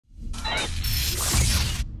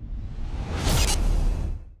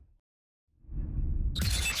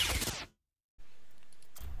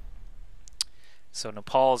So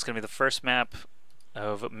Nepal is going to be the first map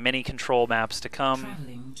of many control maps to come.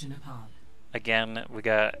 Traveling to Nepal. Again, we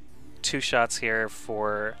got 2 shots here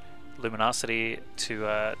for Luminosity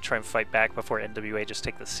to try and fight back before NWA just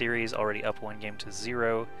take the series, already up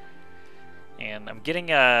 1-0. And I'm getting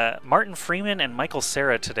Martin Freeman and Michael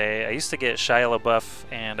Cera today. I used to get Shia LaBeouf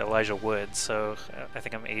and Elijah Wood, so I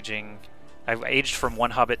think I'm aging. I've aged from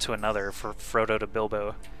one Hobbit to another, for Frodo to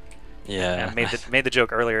Bilbo. Yeah. And made the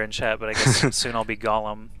joke earlier in chat, but I guess soon I'll be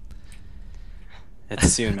Gollum. It's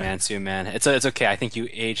soon, man. Soon, man. It's okay. I think you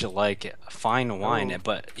age like fine wine.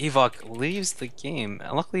 But Evok leaves the game.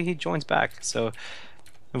 Luckily, he joins back. So,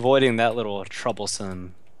 avoiding that little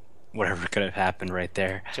troublesome whatever could have happened right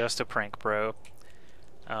there. Just a prank, bro.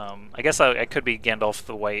 I guess I could be Gandalf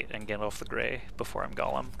the White and Gandalf the Grey before I'm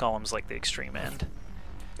Gollum. Gollum's like the extreme end.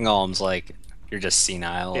 Gollum's like, you're just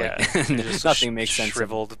senile. Yeah, like, just nothing makes sense.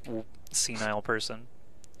 Shriveled, senile person.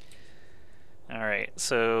 Alright,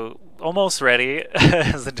 so almost ready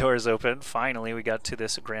as the doors open. Finally, we got to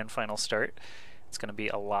this grand final start. It's going to be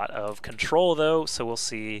a lot of control, though, so we'll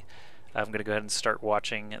see. I'm going to go ahead and start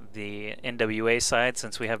watching the NWA side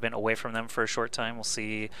since we have been away from them for a short time. We'll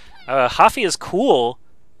see. Hafi is cool,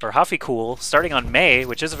 or Hafi cool, starting on May,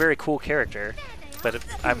 which is a very cool character. But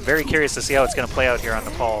I'm very curious to see how it's going to play out here on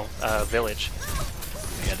Nepal Village.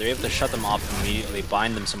 Yeah, they're able to shut them off immediately,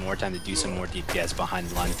 bind them some more time to do some more DPS behind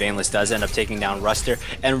the line. Vaneless does end up taking down Ruster,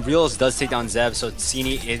 and Reels does take down Zeb, so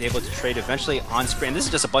Cini is able to trade eventually on screen. And this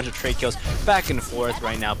is just a bunch of trade kills back and forth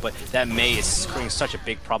right now, but that May is creating such a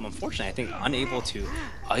big problem. Unfortunately, I think unable to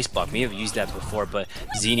ice block. May have used that before, but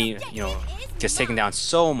Zini, you know, gets taken down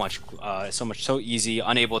so easy,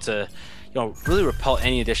 unable to, you know, really repel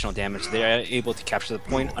any additional damage. They are able to capture the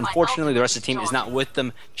point. Unfortunately, the rest of the team is not with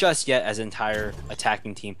them just yet, as the entire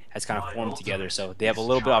attacking team has kind of formed together. So they have a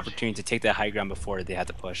little bit of opportunity to take that high ground before they have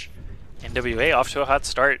to push. NWA off to a hot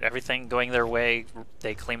start. Everything going their way.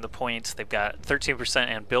 They claim the points. They've got 13%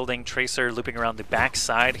 and building. Tracer looping around the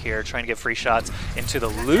backside here, trying to get free shots into the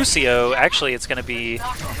Lucio. Actually, it's going to be the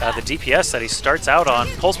DPS that he starts out on.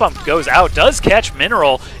 Pulse Bomb goes out, does catch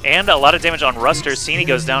Mineral, and a lot of damage on Ruster. Cini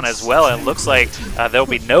goes down as well, and it looks like there'll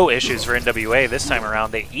be no issues for NWA this time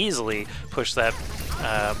around. They easily push that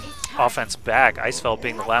offense back. Icefeld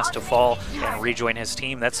being the last to fall and rejoin his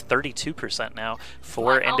team. That's 32% now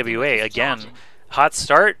for NWA. Again, hot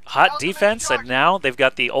start, hot defense, and now they've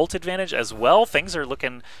got the ult advantage as well. Things are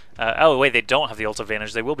looking... oh, wait, they don't have the ult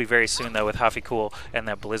advantage. They will be very soon, though, with Hafi Cool and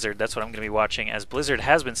that Blizzard. That's what I'm going to be watching, as Blizzard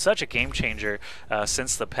has been such a game changer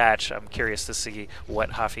since the patch. I'm curious to see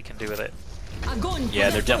what Hafi can do with it.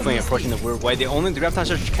 Yeah, they're definitely approaching the weird way. The Graviton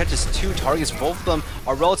Surge catches 2 targets. Both of them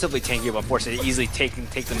are relatively tanky, but unfortunately they easily take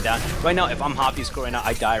them down. Right now, if I'm Hafi's score right now,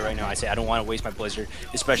 I die right now. I say I don't want to waste my Blizzard,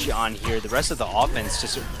 especially on here. The rest of the offense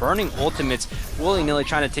just burning ultimates, willy-nilly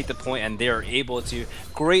trying to take the point, and they are able to.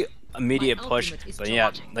 Great immediate push. But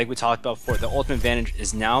yeah, like we talked about before, the ultimate advantage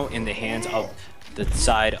is now in the hands of the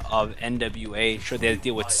side of NWA. Sure, they have to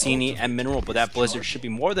deal with Cini and Mineral, but that Blizzard should be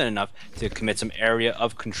more than enough to commit some area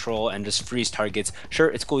of control and just freeze targets. Sure,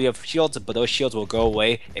 it's cool you have shields, but those shields will go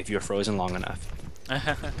away if you're frozen long enough.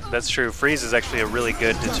 That's true. Freeze is actually a really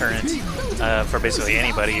good deterrent for basically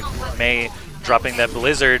anybody. May dropping that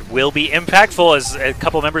Blizzard will be impactful as a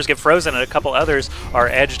couple members get frozen and a couple others are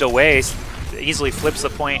edged away. Easily flips the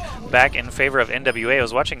point back in favor of NWA. I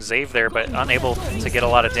was watching Zave there, but unable to get a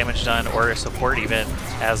lot of damage done or support even,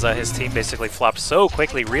 as his team basically flopped so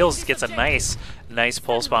quickly. Reels gets a nice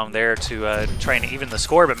pulse bomb there to try and even the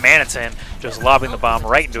score, but Manitin just lobbing the bomb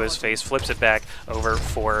right into his face, flips it back over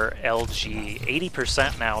for LG.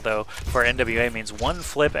 80% now, though, for NWA means 1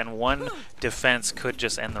 flip and 1 defense could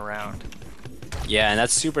just end the round. Yeah, and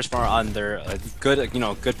that's super smart on their good,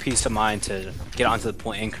 good peace of mind to get onto the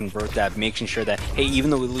point and convert that, making sure that, hey, even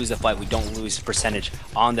though we lose the fight, we don't lose percentage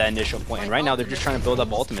on that initial point. And right now, they're just trying to build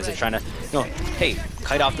up ultimates. They're trying to, hey,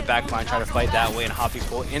 kite off the back line, try to fight that way, and Hafi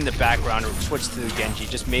Cool in the background, or switch to the Genji,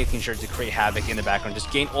 just making sure to create havoc in the background,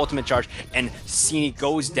 just gain ultimate charge, and Cini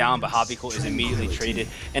goes down, but Hafi Cool is immediately traded.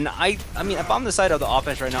 And I mean, if I'm the side of the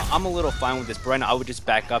offense right now, I'm a little fine with this, but right now I would just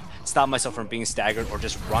back up, stop myself from being staggered, or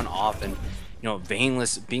just run off. And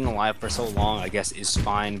Vaneless being alive for so long, I guess, is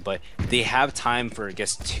fine, but they have time for, I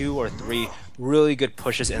guess, 2 or 3 really good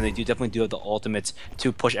pushes, and they definitely do have the ultimates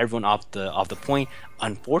to push everyone off the point.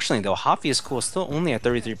 Unfortunately, though, Hafi is cool, still only at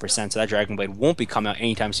 33%, so that Dragon Blade won't be coming out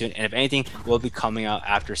anytime soon, and if anything, will be coming out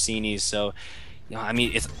after Cini's. So, I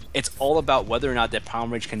mean, it's all about whether or not that Power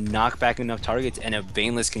Rage can knock back enough targets, and if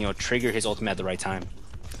Vaneless can, trigger his ultimate at the right time.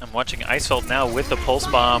 I'm watching Icefeld now with the Pulse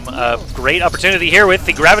Bomb. Great opportunity here with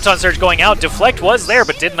the Graviton Surge going out. Deflect was there,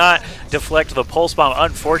 but did not deflect the Pulse Bomb.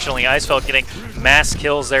 Unfortunately, Icefeld getting mass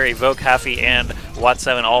kills there. Evoke, Happy, and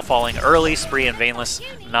Watt7 all falling early. Spree and Veinless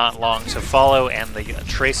not long to follow, and the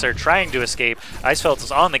Tracer trying to escape. Icefelt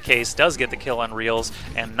is on the case, does get the kill on Reels,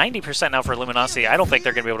 and 90% now for Luminosity. I don't think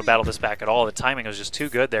they're going to be able to battle this back at all. The timing was just too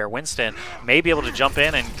good there. Winston may be able to jump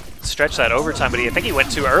in and stretch that overtime, but I think he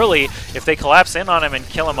went too early. If they collapse in on him and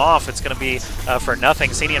kill him off, it's going to be for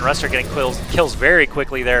nothing. Cini and Ruster getting kills very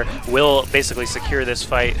quickly there will basically secure this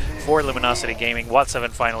fight for Luminosity Gaming.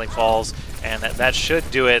 Watt7 finally falls, and that should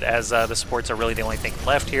do it, as the supports are really the only thing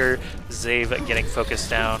left here. Zave getting focused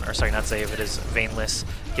down, or sorry, not Zave, it is Veinless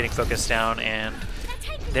getting focused down, and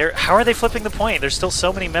how are they flipping the point? There's still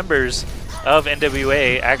so many members of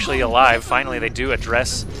NWA actually alive. Finally, they do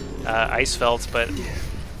address Icefelt, but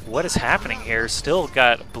what is happening here? Still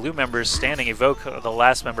got blue members standing. Evoke, the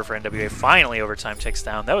last member for NWA, finally overtime takes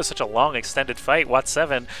down. That was such a long, extended fight.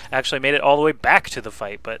 Watt7 actually made it all the way back to the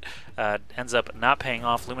fight, but ends up not paying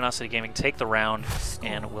off. Luminosity Gaming take the round,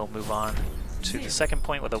 and we'll move on to the second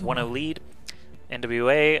point with a 1-0 lead.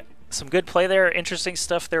 NWA, some good play there. Interesting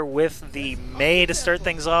stuff there with the Mei to start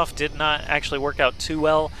things off. Did not actually work out too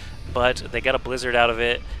well, but they got a blizzard out of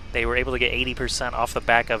it. They were able to get 80% off the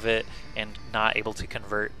back of it and not able to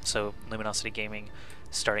convert. So Luminosity Gaming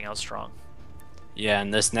starting out strong. Yeah,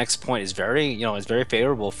 and this next point is very, is very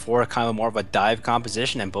favorable for kind of more of a dive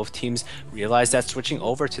composition, and both teams realize that switching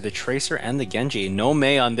over to the Tracer and the Genji. No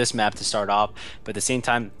Mei on this map to start off, but at the same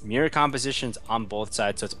time, mirror compositions on both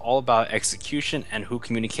sides, so it's all about execution and who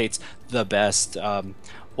communicates the best.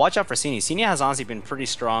 Watch out for Cini. Cini has honestly been pretty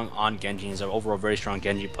strong on Genji. He's an overall very strong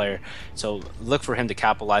Genji player, so look for him to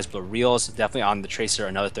capitalize, but Reels definitely on the Tracer,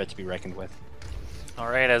 another threat to be reckoned with. All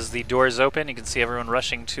right, as the doors open, you can see everyone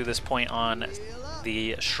rushing to this point on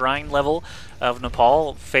the shrine level of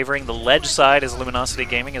Nepal. Favoring the ledge side is Luminosity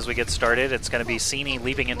Gaming as we get started. It's going to be Cini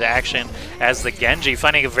leaping into action as the Genji,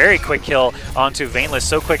 finding a very quick kill onto Veinless.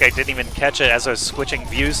 So quick I didn't even catch it as I was switching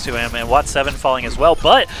views to him, and Watt7 falling as well.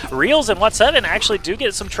 But Reels and Watt7 actually do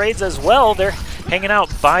get some trades as well. They're hanging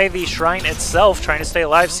out by the shrine itself, trying to stay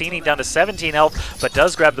alive. Cini down to 17 health, but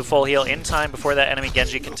does grab the full heal in time before that enemy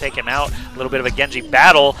Genji can take him out. A little bit of a Genji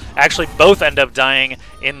battle. Actually, both end up dying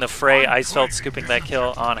in the fray. Icefelt scooping that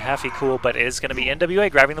kill on Happy Cool, but it is going to be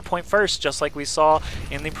NWA grabbing the point first, just like we saw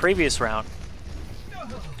in the previous round.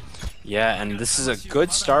 Yeah, and this is a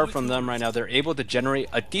good start from them right now. They're able to generate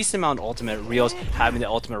a decent amount of ultimate. Reels having the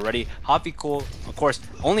ultimate ready. Happy Cool, of course,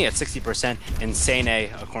 only at 60%. Insane,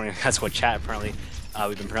 according to that's what chat apparently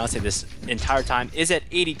we've been pronouncing this entire time, is at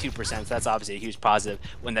 82%, so that's obviously a huge positive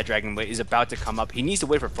when that Dragon Blade is about to come up. He needs to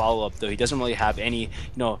wait for follow-up, though. He doesn't really have any,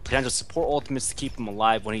 potential support ultimates to keep him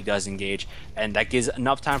alive when he does engage, and that gives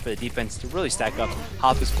enough time for the defense to really stack up.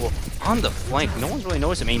 Hop is cool on the flank. No one's really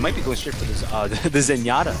noticed him. I mean, he might be going straight for this, the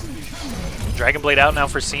Zenyatta. Dragon Blade out now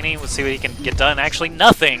for Cini. Let's see what he can get done. Actually,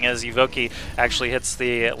 nothing, as Evoke actually hits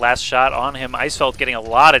the last shot on him. Icefelt getting a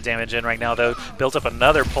lot of damage in right now, though. Built up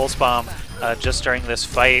another Pulse Bomb just during this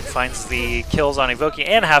fight. Finds the kills on Evoke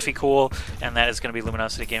and Happy Cool, and that is going to be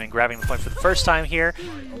Luminosity Gaming grabbing the point for the first time here.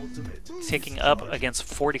 Taking up against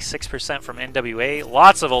 46% from NWA.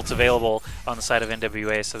 Lots of ults available on the side of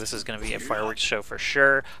NWA, so this is going to be a fireworks show for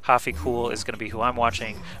sure. Happy Cool is going to be who I'm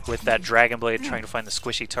watching with that Dragon Blade, trying to find the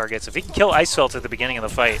squishy targets. If he can kill Icefelt at the beginning of the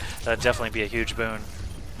fight, that would definitely be a huge boon.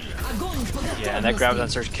 Yeah, and that Graviton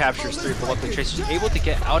Surge captures 3, but luckily Tracer's able to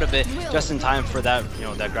get out of it just in time for that,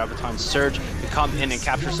 that Graviton Surge to come in and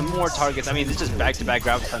capture some more targets. I mean, this is back-to-back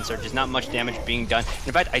Graviton Surges, not much damage being done.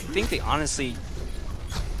 In fact, I think they honestly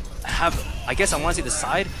have, I guess I want to say the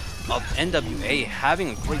side of NWA having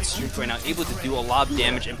a great streak right now, able to do a lot of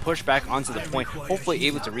damage and push back onto the point, hopefully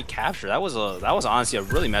able to recapture. That was honestly a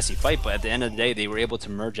really messy fight, but at the end of the day, they were able to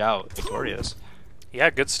merge out victorious. Yeah,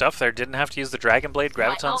 good stuff there. Didn't have to use the Dragon Blade.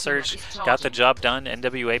 Graviton Surge got the job done.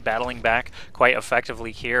 NWA battling back quite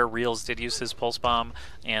effectively here. Reels did use his Pulse Bomb,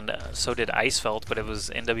 and so did Icefelt, but it was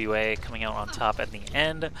NWA coming out on top at the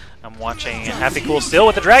end. I'm watching Happy Cool still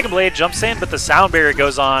with the Dragon Blade. Jumps in, but the sound barrier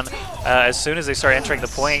goes on as soon as they start entering the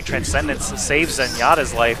point. Transcendence saves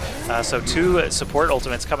Zenyatta's life. So 2 support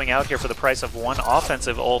ultimates coming out here for the price of 1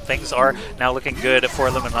 offensive ult. Things are now looking good for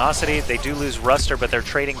Luminosity. They do lose Ruster, but they're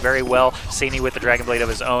trading very well. Cini with the Dragon Blade of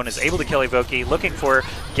his own is able to kill Evoke. Looking for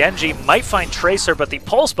Genji, might find Tracer, but the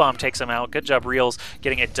Pulse Bomb takes him out. Good job, Reels,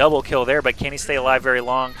 getting a double kill there, but can he stay alive very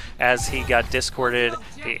long as he got discorded?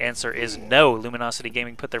 The answer is no. Luminosity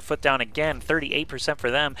Gaming put their foot down again. 38%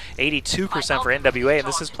 for them, 82% for NWA, and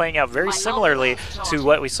this is playing out very similarly to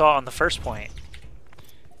what we saw on the first point.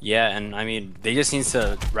 Yeah, and I mean, they just need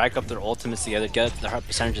to rack up their ultimates together, get their heart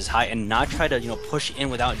percentages high, and not try to, push in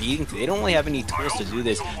without needing to. They don't really have any tools to do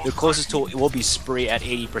this. Their closest tool will be Spree at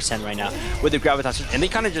 80% right now with the Gravitas, and they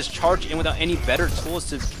kind of just charge in without any better tools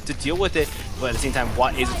to deal with it. But at the same time,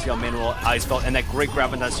 Watt is a TL Mineral, Ice Belt, and that great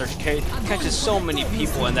Gravitas Surge catches so many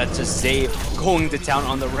people, and that's just Zave going to town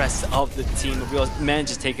on the rest of the team. Real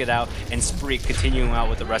manages to take it out, and Spree continuing out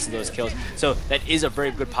with the rest of those kills. So that is a very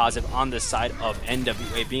good positive on the side of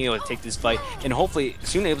NWA, being able to take this fight and hopefully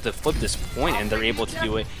soon able to flip this point, and they're able to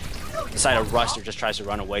do it. The side of Ruster just tries to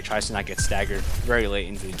run away, tries to not get staggered very late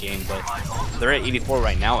into the game, but they're at 84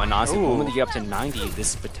 right now, and honestly, when they get up to 90,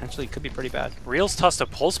 this potentially could be pretty bad. Reals tossed a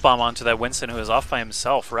pulse bomb onto that Winston, who was off by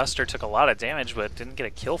himself. Ruster took a lot of damage, but didn't get a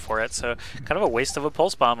kill for it, so kind of a waste of a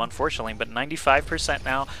pulse bomb, unfortunately, but 95%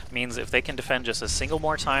 now means if they can defend just a single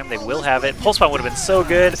more time, they will have it. Pulse bomb would have been so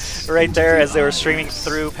good right there as they were streaming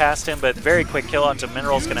through past him, but very quick kill onto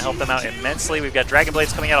Minerals, going to help them out immensely. We've got Dragon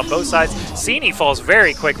Blades coming out on both sides. Sini falls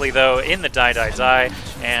very quickly, though, in the die,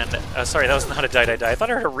 and sorry, that was not a die. I thought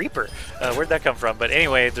I heard a Reaper. Where'd that come from? But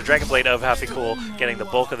anyway, the Dragon Blade of Hafikul getting the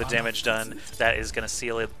bulk of the damage done. That is going to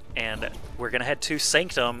seal it, and we're going to head to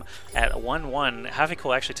Sanctum at 1-1.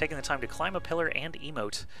 Hafikul actually taking the time to climb a pillar and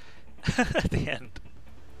emote at the end.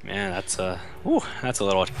 Man, that's a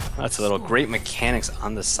little great mechanics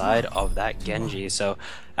on the side of that Genji. So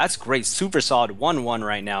that's great, super solid 1-1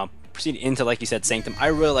 right now. Proceed into, like you said, Sanctum. I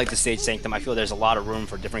really like the stage Sanctum. I feel there's a lot of room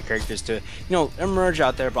for different characters to, emerge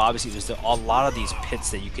out there, but obviously there's a lot of these pits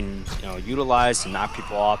that you can, utilize to knock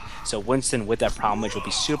people off. So Winston with that problem will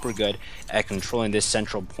be super good at controlling this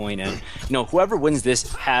central point, and whoever wins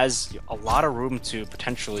this has a lot of room to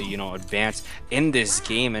potentially, advance in this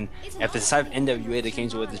game. And if the side of NWA that came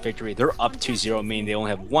with this victory, they're up 2-0, meaning they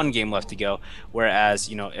only have one game left to go. Whereas,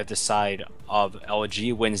 if the side of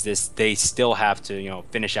LG wins this, they still have to,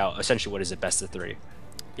 finish out essentially what is a best of 3.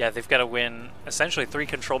 Yeah, they've got to win essentially 3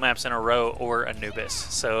 control maps in a row or Anubis,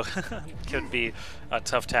 so could be a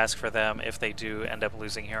tough task for them if they do end up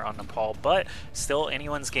losing here on Nepal, but still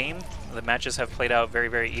anyone's game. The matches have played out very,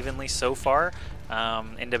 very evenly so far.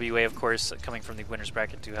 NWA, of course, coming from the winner's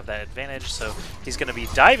bracket, do have that advantage, so he's going to be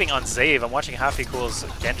diving on Zave. I'm watching Hafikul's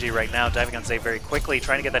Genji right now, diving on Zave very quickly,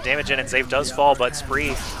 trying to get that damage in, and Zave does fall, but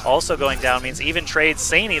Spree also going down means even trade.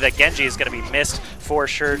 Sani, that Genji is going to be missed for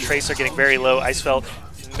sure. Tracer getting very low. Icefeld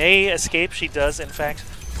may escape. She does, in fact,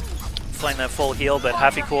 flying that full heal, but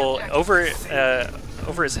Hafikul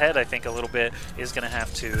over his head, I think, a little bit, is going to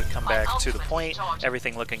have to come back to the point.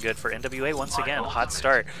 Everything looking good for NWA once again. Hot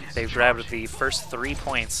start. They've grabbed the first 3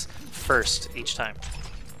 points first each time.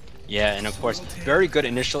 Yeah, and of course, very good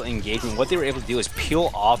initial engagement. What they were able to do is peel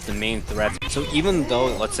off the main threats. So even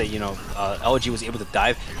though, let's say, LG was able to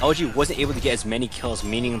dive, LG wasn't able to get as many kills,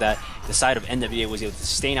 meaning that the side of NWA was able to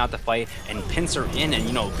sustain out the fight and pincer in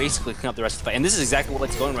and, basically clean up the rest of the fight. And this is exactly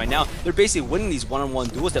what's going right now. They're basically winning these one-on-one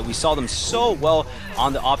duels that we saw them so well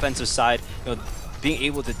on the offensive side, being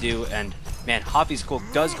able to do. And man, Hafikul's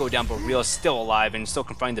does go down, but Real's still alive and still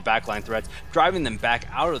confronting the backline threats, driving them back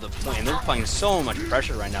out of the point. And they're applying so much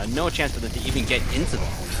pressure right now. No chance for them to even get into the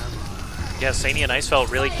point. Yeah, Sani and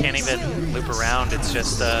Icefeld really can't even loop around. It's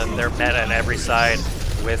just they're met at every side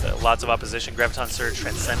with lots of opposition. Graviton Surge,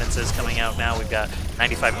 Transcendences coming out now. We've got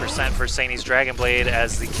 95% for Sani's Dragon Blade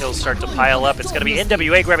as the kills start to pile up. It's going to be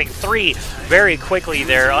NWA grabbing 3 very quickly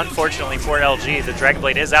there. Unfortunately for LG, the Dragon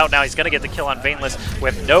Blade is out now. He's going to get the kill on Veinless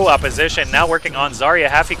with no opposition. Now working on Zarya.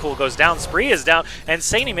 Hafikul goes down, Spree is down, and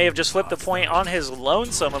Sani may have just flipped the point on his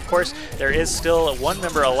lonesome. Of course, there is still one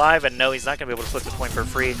member alive, and no, he's not going to be able to flip the point for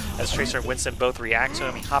free as Tracer and Winston both react to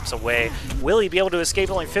him. He hops away. Will he be able to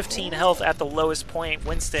escape? Only 15 health at the lowest point.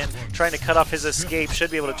 Winston trying to cut off his escape,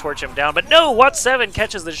 should be able to torch him down, but no! Watt 7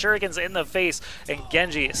 catches the shurikens in the face, and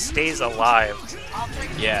Genji stays alive.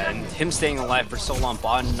 Yeah, and him staying alive for so long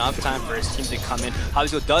bought enough time for his team to come in.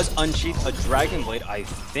 Hafiku does unsheath a Dragon Blade, I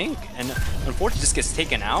think, and unfortunately just gets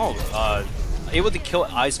taken out. Able to kill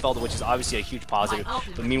Icefeld, which is obviously a huge positive,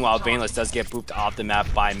 but meanwhile Veinless does get booped off the map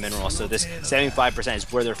by Mineral, so this 75% is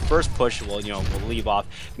where their first push will leave off.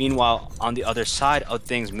 Meanwhile, on the other side of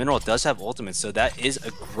things, Mineral does have ultimate, so that is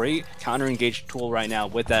a great counter-engage tool right now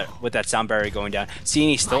with that sound barrier going down.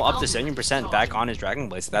 Sini still up to 70% back on his Dragon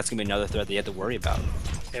Blade, so that's going to be another threat that you have to worry about.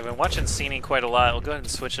 Yeah, I've been watching Sini quite a lot. I'll go ahead and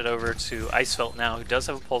switch it over to Icefeld now, who does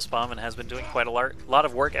have a Pulse Bomb and has been doing quite a lot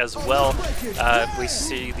of work as well. We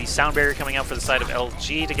see the sound barrier coming out for the side of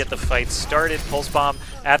LG to get the fight started. Pulse Bomb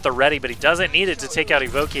at the ready, but he doesn't need it to take out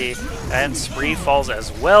Evoki, and Spree falls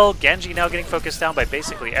as well. Genji now getting focused down by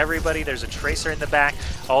basically everybody. There's a Tracer in the back,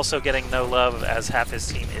 also getting no love as half his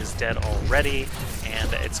team is dead already.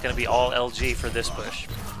 and it's going to be all LG for this push.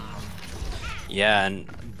 Yeah, and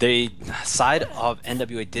the side of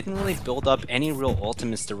NWA didn't really build up any real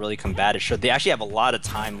ultimates to really combat it. Sure, they actually have a lot of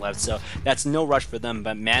time left, so that's no rush for them,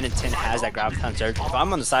 but Manitin has that Graviton Surge. If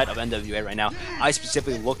I'm on the side of NWA right now, I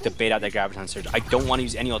specifically look to bait out that Graviton Surge. I don't want to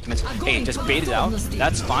use any ultimates. Hey, just bait it out.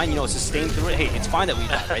 That's fine, you know, sustain through it. Hey, it's fine that we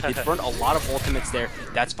died, right? They burned a lot of ultimates there.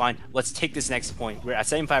 That's fine. Let's take this next point. We're at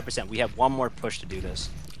 75%. We have one more push to do this.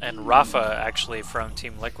 And Rafa, actually, from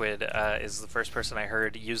Team Liquid, is the first person I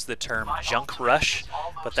heard use the term junk rush,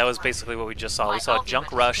 but that was basically what we just saw. We saw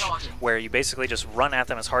junk rush, where you basically just run at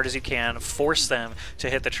them as hard as you can, force them to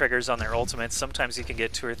hit the triggers on their ultimates. Sometimes you can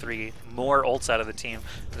get 2 or 3 more ults out of the team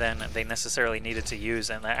than they necessarily needed to use,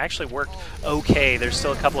 and that actually worked okay. There's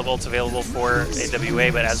still a couple of ults available for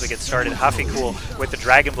AWA, but as we get started, Hafikul with the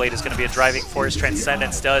Dragon Blade is going to be a driving force.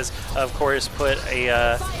 Transcendence does, of course, put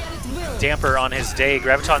a damper on his day.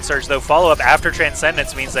 Graviton Surge, though, follow-up after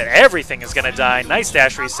Transcendence means that everything is going to die. Nice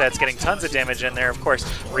dash resets, getting tons of damage in there. Of course,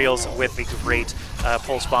 Reels with the great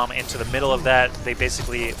Pulse Bomb into the middle of that. They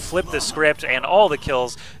basically flip the script, and all the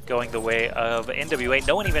kills going the way of NWA.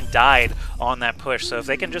 No one even died on that push, so if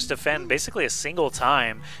they can just defend basically a single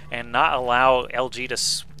time and not allow LG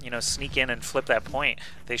to sneak in and flip that point,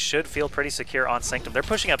 they should feel pretty secure on Sanctum. They're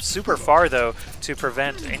pushing up super far, though, to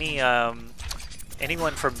prevent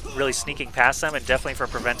anyone from really sneaking past them, and definitely for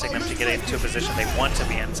preventing them to get into a position they want to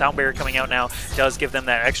be in. Sound Barrier coming out now does give them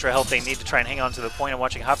that extra health they need to try and hang on to the point. I'm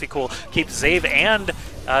watching Hafikul keep Zave and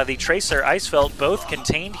the Tracer Icefelt both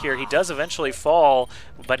contained here. He does eventually fall,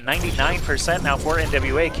 but 99% now for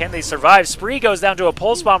NWA. Can they survive? Spree goes down to a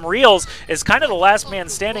Pulse Bomb. Reels is kind of the last man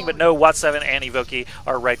standing, but no, Wat7 and Evoki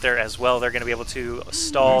are right there as well. They're going to be able to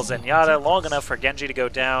stall Zenyatta long enough for Genji to go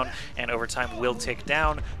down, and overtime will tick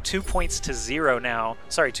down. 2 points to 0 now.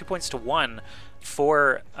 Sorry, 2 points to 1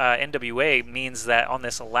 for NWA means that on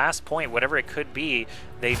this last point, whatever it could be,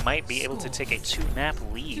 they might be able to take a 2-map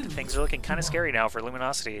lead. Things are looking kind of scary now for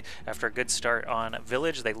Luminosity. After a good start on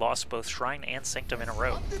Village, they lost both Shrine and Sanctum in a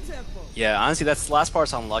row. Yeah, honestly, that's the last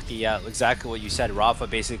part's unlucky. Yeah, exactly what you said. Rafa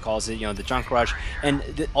basically calls it, the junk rush.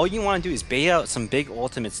 And all you want to do is bait out some big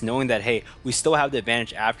ultimates, knowing that, hey, we still have the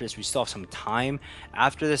advantage after this. We still have some time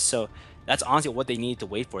after this, so that's honestly what they need to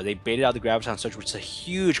wait for. They baited out the Graviton Surge, which is a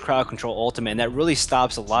huge crowd control ultimate, and that really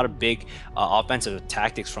stops a lot of big offensive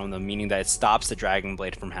tactics from them, meaning that it stops the Dragon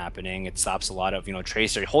Blade from happening. It stops a lot of,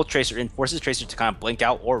 Tracer. Hold Tracer in, forces Tracer to kind of blink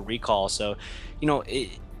out or recall. So,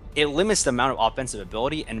 it limits the amount of offensive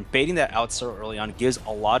ability, and baiting that out so early on gives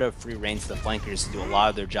a lot of free reign to the flankers to do a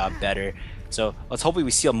lot of their job better. So let's hope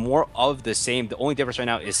we see more of the same. The only difference right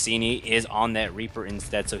now is Sini is on that Reaper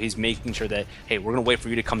instead, so he's making sure that, hey, we're going to wait for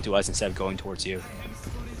you to come to us instead of going towards you.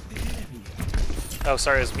 Oh,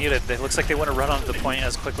 sorry, I was muted. It looks like they want to run onto the point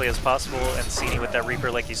as quickly as possible, and Sini with that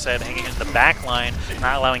Reaper, like you said, hanging in the back line,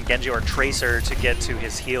 not allowing Genji or Tracer to get to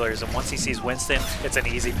his healers. And once he sees Winston, it's an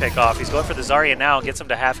easy pick off. He's going for the Zarya now, gets him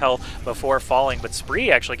to half health before falling. But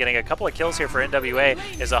Spree actually getting a couple of kills here for NWA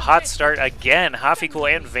is a hot start again.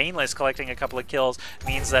 Hafikul and Vainless collecting a couple of kills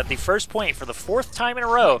means that the first point for the 4th time in a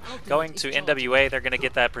row going to NWA. They're going to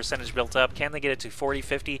get that percentage built up. Can they get it to 40,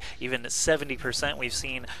 50, even 70% we've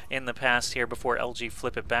seen in the past here before LG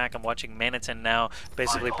flip it back? I'm watching Manitin now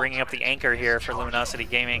basically bringing up the anchor here for Luminosity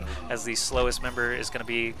Gaming, as the slowest member is going to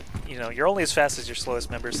be, you're only as fast as your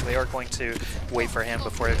slowest member, so they are going to wait for him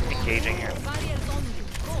before engaging here.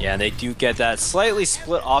 Yeah, they do get that slightly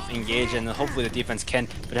split off engage, and then hopefully the defense can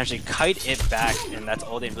potentially kite it back, and that's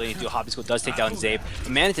all they really need to do. Hafikul does take down Zabe.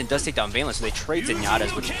 Manitin does take down Vainless, so they trade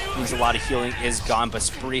Zenyatta's, which means a lot of healing is gone, but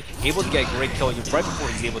Spree able to get a great kill right before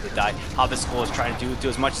he's able to die. Hafikul is trying to do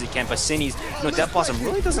as much as he can, but Sini's, Death Blossom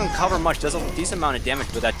really doesn't cover much, does a decent amount of damage,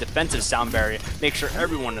 but that defensive Sound Barrier makes sure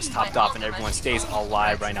everyone is topped off and everyone stays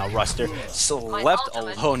alive right now. Ruster still left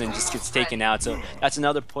alone and just gets taken out, so that's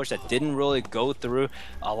another push that didn't really go through.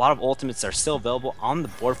 A lot of ultimates are still available on the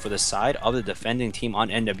board for the side of the defending team on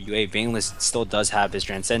NWA. Vainless still does have his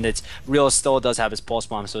Transcendence. Real still does have his Pulse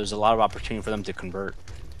Bomb, so there's a lot of opportunity for them to convert.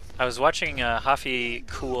 I was watching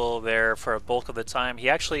Hafikul there for a bulk of the time. He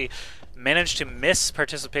actually managed to miss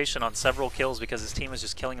participation on several kills because his team was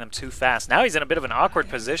just killing them too fast. Now he's in a bit of an awkward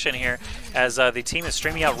position here as the team is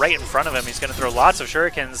streaming out right in front of him. He's going to throw lots of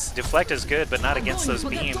shurikens. Deflect is good, but not against those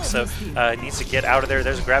beams, so he needs to get out of there.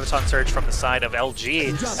 There's a Graviton Surge from the side of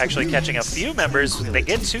LG, actually catching a few members. They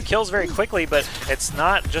get 2 kills very quickly, but it's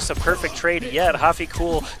not just a perfect trade yet.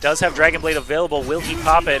 Hafikul does have Dragon Blade available. Will he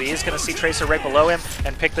pop it? He is going to see Tracer right below him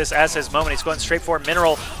and pick this as his moment. He's going straight for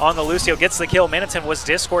Mineral on the Lucio, gets the kill. Manitin was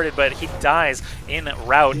discorded, but he dies in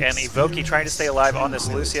route, and Evoke trying to stay alive on this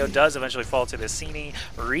Lucio does eventually fall to the Cini,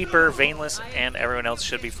 Reaper, Veinless, and everyone else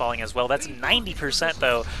should be falling as well. That's 90%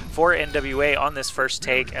 though for NWA on this first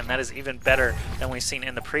take, and that is even better than we've seen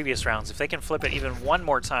in the previous rounds. If they can flip it even one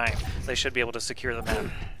more time, they should be able to secure the map.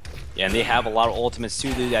 Yeah, and they have a lot of ultimates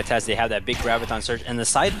to do that test. They have that big Graviton Surge. And the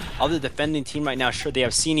side of the defending team right now, sure, they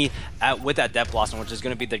have Cini with that Death Blossom, which is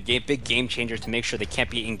going to be the big game changer to make sure they can't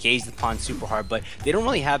be engaged upon super hard. But they don't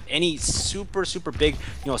really have any super big,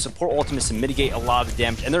 support ultimates to mitigate a lot of the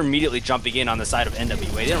damage. And they're immediately jumping in on the side of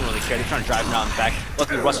NWA. They don't really care. They're trying to drive around the back.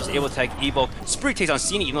 Luckily, Ruster's able to tag Evoke. Spree takes on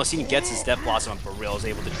Cini, even though Cini gets his Death Blossom, but Real is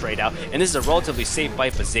able to trade out. And this is a relatively safe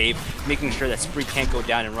fight for Zave, making sure that Spree can't go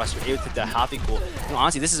down and Ruster able to take that Hoppy Cool.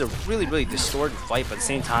 Honestly, this is a really distorted fight, but at the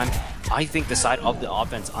same time, I think the side of the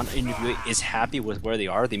offense on NWA is happy with where they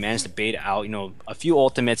are. They managed to bait out, a few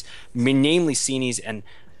ultimates, namely Cini's, and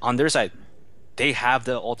on their side, they have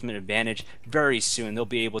the ultimate advantage. Very soon, they'll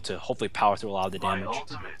be able to hopefully power through a lot of the damage.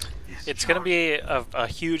 It's going to be a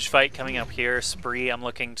huge fight coming up here. Spree, I'm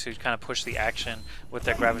looking to kind of push the action with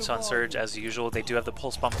their Graviton Surge as usual. They do have the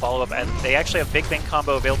Pulse Bomb follow-up, and they actually have Big Bang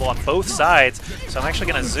combo available on both sides. So I'm actually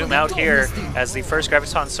going to zoom out here as the first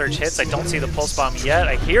Graviton Surge hits. I don't see the Pulse Bomb yet.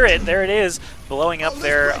 I hear it. There it is, blowing up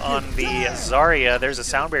there on the Zarya. There's a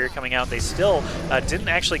sound barrier coming out. They still didn't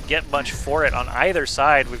actually get much for it on either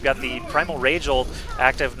side. We've got the Primal Rage ult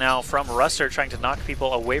active now from Ruster, trying to knock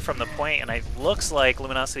people away from the point, and it looks like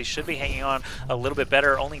Luminosity should be hanging on a little bit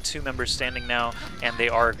better. Only 2 members standing now, and they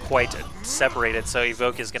are quite separated, so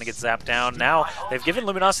Evoke is going to get zapped down. Now, they've given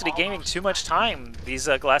Luminosity Gaming too much time. These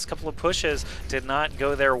last couple of pushes did not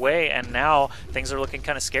go their way, and now things are looking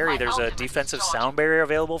kind of scary. There's a defensive sound barrier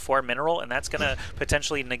available for Mineral, and that's going to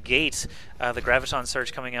potentially negate the Graviton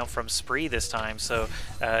Surge coming out from Spree this time, so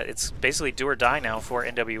it's basically do or die now for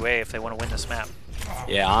NWA if they want to win this map.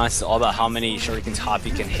 Yeah, honestly, all about how many shurikens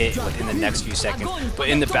Hoppy can hit within the next few seconds. But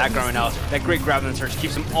in the background right now, that great Graviton Surge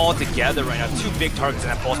keeps them all together right now. 2 big targets,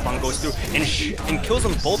 and that Pulse Bomb goes through and kills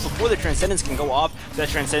them both before the Transcendence can go off. That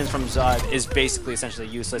Transcendence from Zod is basically essentially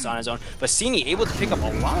useless on his own. But Cini able to pick up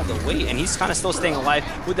a lot of the weight, and he's kind of still staying alive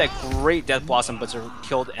with that great Death Blossom, but they're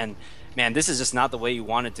killed. And man, this is just not the way you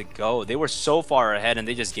wanted to go. They were so far ahead, and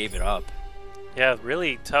they just gave it up. Yeah,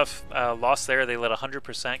 really tough loss there. They let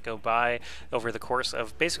 100% go by over the course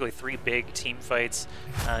of basically 3 big team fights.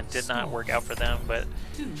 Did not work out for them, but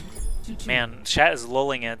man, chat is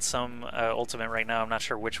lulling at some ultimate right now. I'm not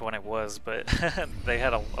sure which one it was, but they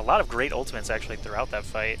had a lot of great ultimates actually throughout that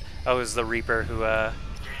fight. Oh, it was the Reaper who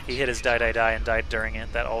he hit his die and died during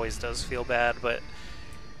it. That always does feel bad, but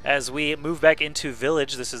as we move back into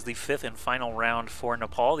Village, this is the 5th and final round for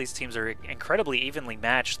Nepal. These teams are incredibly evenly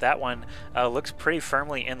matched. That one looks pretty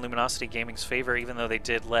firmly in Luminosity Gaming's favor, even though they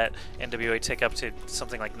did let NWA tick up to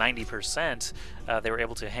something like 90%. They were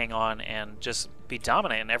able to hang on and just be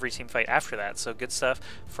dominant in every team fight after that. So good stuff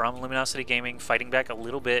from Luminosity Gaming, fighting back a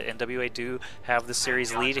little bit. NWA do have the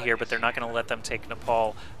series lead here, but they're not going to let them take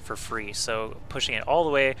Nepal for free. So pushing it all the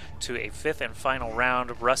way to a 5th and final round.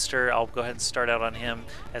 Ruster, I'll go ahead and start out on him,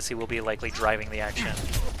 as he will be likely driving the action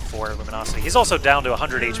for Luminosity. He's also down to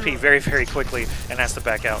 100 HP very quickly and has to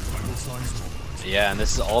back out. Yeah, and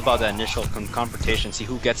this is all about that initial confrontation, see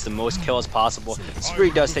who gets the most kills possible. Spree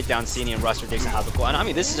does take down Cini, and Ruster takes a Havical. And I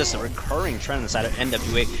mean, this is just a recurring trend on the side of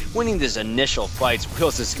NWA, winning these initial fights.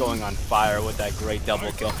 Reels is going on fire with that great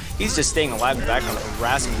double kill. He's just staying alive in the background,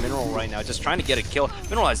 harassing Mineral right now, just trying to get a kill.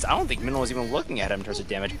 Mineral has, I don't think Mineral is even looking at him in terms of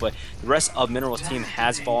damage, but the rest of Mineral's team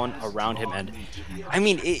has fallen around him. And I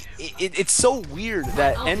mean, it's so weird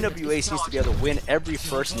that NWA seems to be able to win every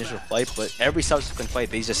first initial fight, but every subsequent fight,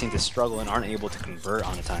 they just seem to struggle and aren't able to convert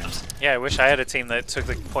on the times. Yeah, I wish I had a team that took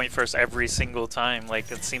the point first every single time. Like,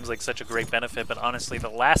 it seems like such a great benefit, but honestly, the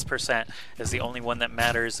last percent is the only one that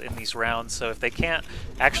matters in these rounds. So if they can't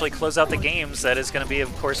actually close out the games, that is going to be,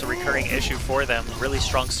 of course, a recurring issue for them. Really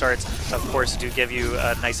strong starts, of course, do give you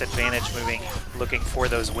a nice advantage looking for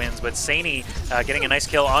those wins. But Saini getting a nice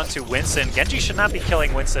kill onto Winston. Genji should not be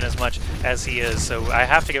killing Winston as much as he is, so I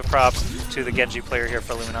have to give props to the Genji player here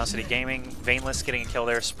for Luminosity Gaming. Veinless getting a kill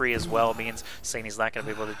there. Spree as well means Saini's not going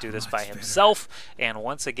to be able to do this by himself. And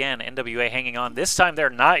once again, NWA hanging on. This time they're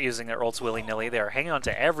not using their ults willy-nilly. They are hanging on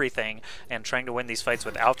to everything and trying to win these fights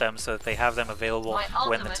without them so that they have them available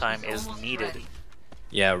when the time is needed.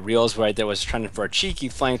 Yeah, Reels right there was trying for a cheeky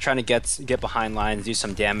flank, trying to get behind lines, do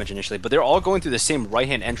some damage initially, but they're all going through the same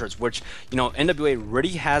right-hand entrance, which, you know, NWA already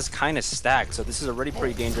has kind of stacked, so this is already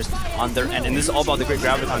pretty dangerous on their end, and this is all about the great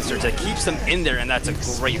Graviton Surge that keeps them in there, and that's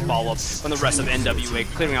a great follow-up from the rest of NWA,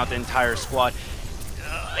 clearing out the entire squad.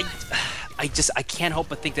 I can't help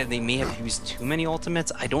but think that they may have used too many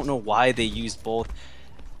ultimates. I don't know why they used both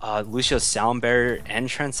Lucio's Sound Barrier and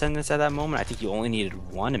Transcendence at that moment. I think you only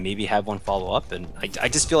needed one and maybe have one follow up. And I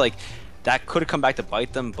just feel like that could have come back to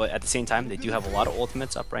bite them, but at the same time, they do have a lot of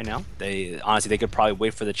ultimates up right now. Honestly, they could probably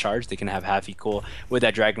wait for the charge. They can have half equal with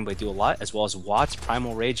that Dragon Blade do a lot, as well as Watts,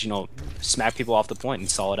 Primal Rage, you know, smack people off the point and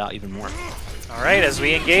stall it out even more. All right, as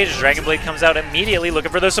we engage, Dragon Blade comes out immediately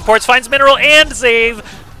looking for those supports, finds Mineral and Zave,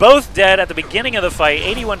 both dead at the beginning of the fight,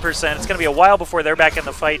 81%. It's going to be a while before they're back in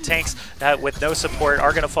the fight. Tanks with no support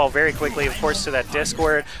are going to fall very quickly, of course, to that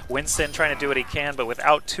Discord. Winston trying to do what he can, but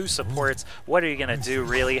without two supports, what are you going to do,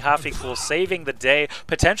 really? Hafikul saving the day,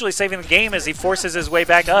 potentially saving the game as he forces his way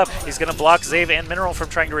back up. He's going to block Zave and Mineral from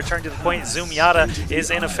trying to return to the point. Zoom Yada is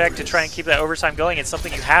in effect to try and keep that overtime going. It's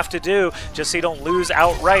something you have to do just so you don't lose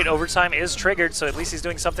outright. Overtime is triggered, so at least he's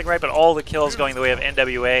doing something right, but all the kills going the way of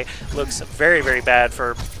NWA. Looks very, very bad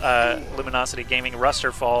for Luminosity Gaming.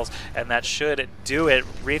 Ruster falls, and that should do it.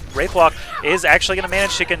 Wraithwalk is actually going to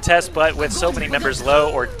manage to contest, but with so many members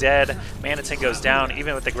low or dead, Manitin goes down.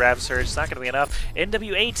 Even with the grab surge, it's not going to be enough.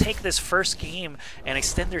 NWA take this first game and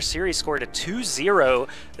extend their series score to 2-0.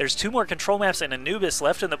 There's 2 more control maps and Anubis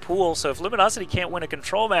left in the pool, so if Luminosity can't win a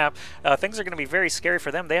control map, things are going to be very scary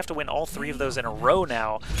for them. They have to win all 3 of those in a row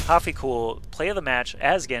now. Hafikul, play of the match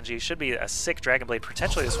as Genji, should be a sick Dragon Blade,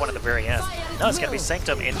 potentially this one at the very end. No, it's going to be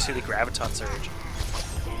Sanctum into the Graviton Surge.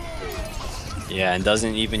 Yeah, and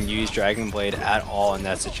doesn't even use Dragon Blade at all in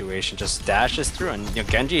that situation. Just dashes through, and you know,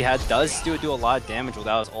 Genji does do a lot of damage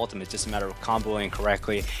without his ultimate. It's just a matter of comboing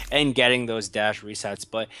correctly and getting those dash resets.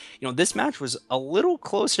 But you know, this match was a little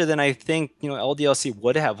closer than I think LDLC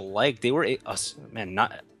would have liked. They were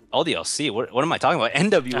not LDLC, what am I talking about?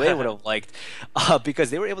 NWA would have liked, because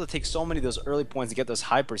they were able to take so many of those early points and get those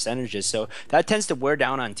high percentages. So that tends to wear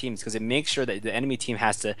down on teams because it makes sure that the enemy team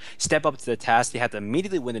has to step up to the task. They have to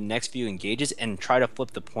immediately win the next few engages and try to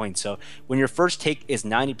flip the point. So when your first take is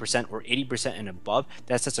 90% or 80% and above,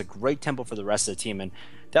 that sets a great tempo for the rest of the team. And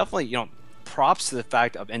definitely, you know, props to the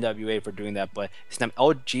fact of NWA for doing that, but this time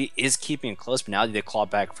LG is keeping it close, but now they claw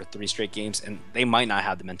back for 3 straight games, and they might not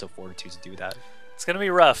have the mental fortitude to do that. It's going to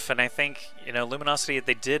be rough, and I think, you know, Luminosity,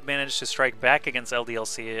 they did manage to strike back against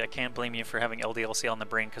LDLC. I can't blame you for having LDLC on the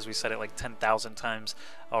brink because we said it like 10,000 times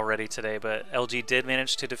already today, but LG did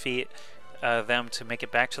manage to defeat them to make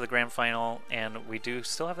it back to the grand final, and we do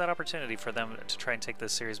still have that opportunity for them to try and take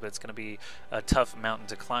this series, but it's going to be a tough mountain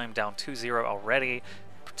to climb, down 2-0 already.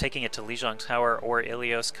 Taking it to Lijiang Tower or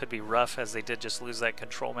Ilios could be rough, as they did just lose that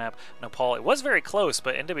control map. Nepal, it was very close,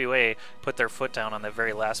 but NWA put their foot down on the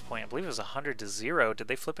very last point. I believe it was 100-0. Did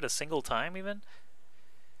they flip it a single time even?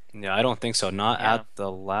 Yeah, I don't think so. Not at the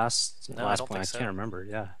last point. I can't remember.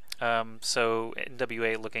 Yeah. So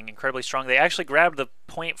NWA looking incredibly strong. They actually grabbed the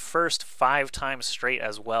point first 5 times straight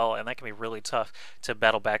as well, and that can be really tough to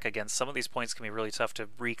battle back against. Some of these points can be really tough to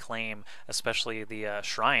reclaim, especially the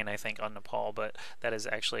Shrine, I think, on Nepal, but that is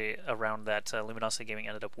actually around that Luminosity Gaming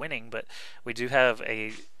ended up winning. But we do have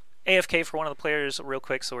a AFK for one of the players real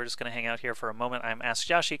quick, so we're just going to hang out here for a moment. I'm Ask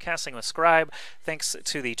Yashi, casting with Scribe. Thanks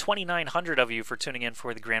to the 2,900 of you for tuning in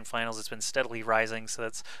for the Grand Finals. It's been steadily rising, so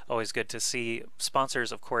that's always good to see.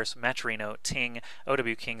 Sponsors, of course, Matcherino, Ting,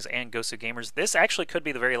 OW Kings, and GosuGamers. This actually could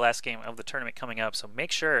be the very last game of the tournament coming up, so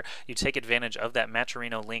make sure you take advantage of that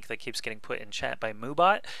Matcherino link that keeps getting put in chat by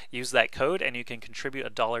Moobot. Use that code, and you can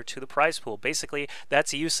contribute $1 to the prize pool. Basically,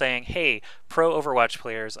 that's you saying, hey, pro Overwatch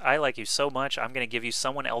players, I like you so much, I'm going to give you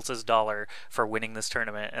someone else's dollar for winning this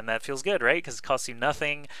tournament, and that feels good, right? Because it costs you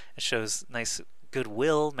nothing. It shows nice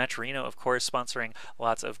goodwill. Matcherino, of course, sponsoring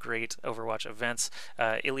lots of great Overwatch events.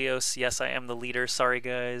 Ilios, yes, I am the leader. Sorry,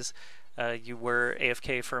 guys. You were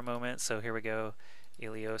AFK for a moment, so here we go.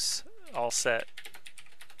 Ilios, all set.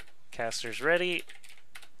 Casters ready.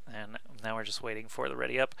 And now we're just waiting for the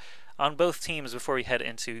ready up on both teams before we head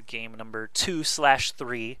into game number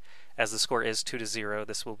 2/3. As the score is 2-0,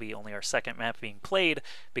 this will be only our second map being played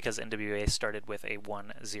because NWA started with a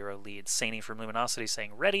 1-0 lead. Sani from Luminosity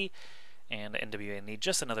saying ready, and NWA need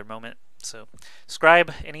just another moment. So,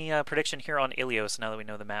 Scribe, any prediction here on Ilios now that we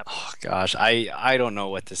know the map? Oh gosh, I don't know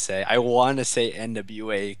what to say. I want to say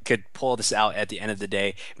NWA could pull this out at the end of the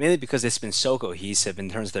day, mainly because it's been so cohesive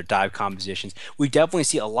in terms of their dive compositions. We definitely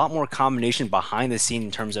see a lot more combination behind the scene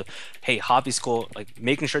in terms of, hey, Hobby School, like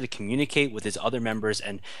making sure to communicate with his other members,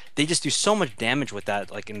 and they just do so much damage with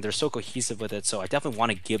that, like, and they're so cohesive with it. So I definitely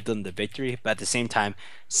want to give them the victory, but at the same time,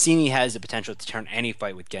 Sini has the potential to turn any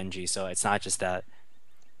fight with Genji, so it's not just that.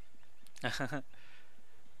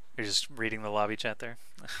 You're just reading the lobby chat there.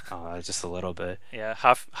 Just a little bit. Yeah,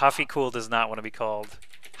 Hafi Cool does not want to be called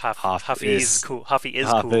Huffy is cool. Huffy is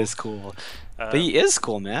Hoff cool. is cool. But he is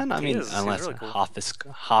cool, man. I mean, unless really cool.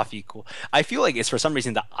 Hoffy cool. I feel like it's for some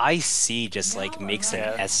reason the IC just like makes an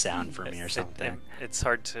S sound for me or something. It's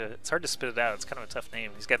hard to spit it out. It's kind of a tough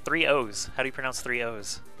name. He's got 3 O's. How do you pronounce 3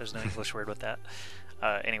 O's? There's no English word with that.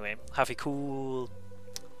 Anyway, Huffy cool.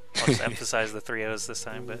 I'll just emphasize the 3 O's this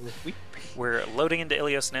time. But we're loading into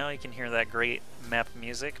Ilios now. You can hear that great map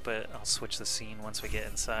music, but I'll switch the scene once we get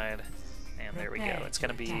inside. And there we go. It's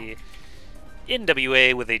going to be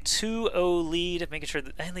NWA with a 2-0 lead, making sure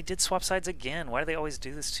that, and they did swap sides again. Why do they always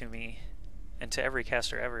do this to me and to every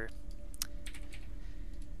caster ever?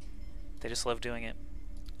 They just love doing it.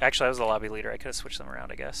 Actually, I was the lobby leader. I could have switched them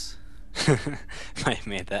around, I guess. Might have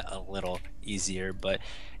made that a little easier, but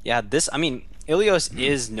yeah, I mean, Ilios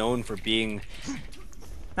is known for being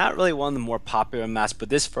not really one of the more popular maps, but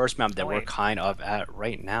this first map that we're kind of at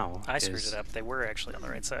right now. I screwed it up. They were actually on the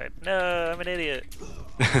right side. No, I'm an idiot.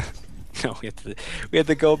 No, we have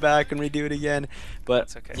to go back and redo it again.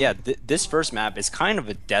 But okay. Yeah, this first map is kind of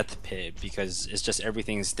a death pit because it's just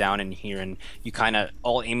everything's down in here, and you kind of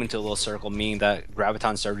all aim into a little circle, meaning that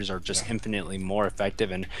Graviton Surges are just infinitely more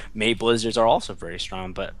effective, and May Blizzards are also very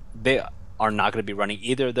strong, but they are not going to be running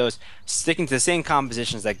either of those, sticking to the same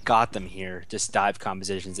compositions that got them here, just dive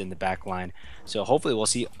compositions in the back line. So hopefully we'll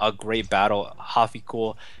see a great battle. Hafi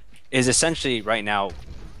Cool is essentially right now,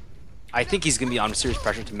 I think he's going to be on serious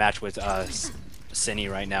pressure to match with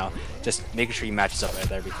Cine right now, just making sure he matches up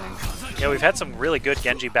with everything. Yeah, we've had some really good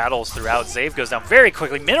Genji battles throughout. Zave goes down very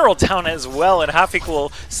quickly. Mineral down as well, and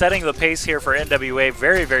Hafikul setting the pace here for NWA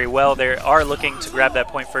very, very well. They are looking to grab that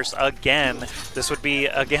point first again. This would be,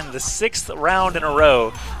 again, the 6th round in a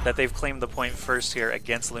row that they've claimed the point first here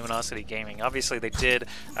against Luminosity Gaming. Obviously, they did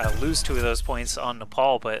lose 2 of those points on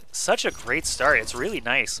Nepal, but such a great start. It's really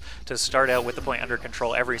nice to start out with the point under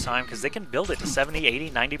control every time because they can build it to 70,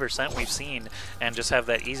 80, 90% we've seen, and just have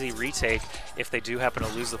that easy retake if they do happen to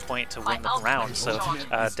lose the point to win the round. So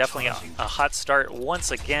definitely a hot start once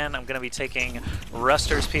again. I'm going to be taking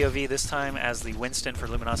Ruster's POV this time as the Winston for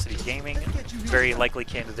Luminosity Gaming. Very likely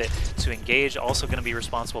candidate to engage. Also going to be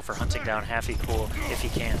responsible for hunting down Haffy Cool if he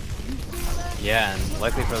can. Yeah, and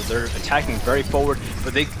likely because they're attacking very forward,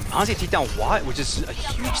 but they honestly take down Watt, which is a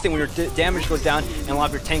huge thing when your damage goes down and a lot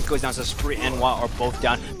of your tank goes down, so Spree and Watt are both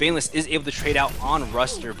down. Baneless is able to trade out on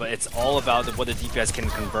Ruster, but it's all about what the DPS can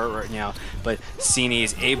convert right now. But Cine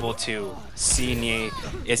is able to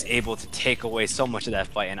take away so much of that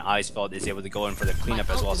fight, and Icefeld is able to go in for the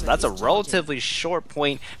cleanup as well. So that's a relatively short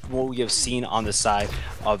point from what we have seen on the side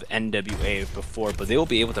of NWA before, but they will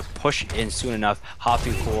be able to push in soon enough.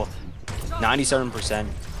 Hafi Cool 97%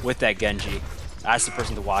 with that Genji. That's the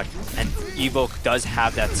person to watch. And Evoke does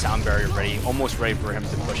have that sound barrier ready, almost ready for him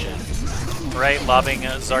to push in. Right, lobbing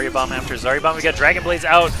Zarya Bomb after Zarya Bomb. We got Dragon Blades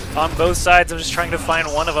out on both sides. I'm just trying to find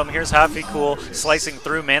one of them. Here's Hafi Cool slicing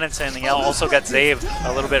through Maniton. He also got Zave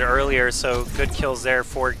a little bit earlier, so good kills there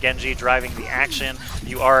for Genji driving the action.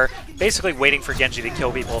 You are basically waiting for Genji to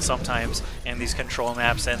kill people sometimes in these control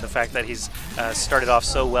maps, and the fact that he's started off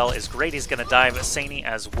so well is great. He's going to dive Saini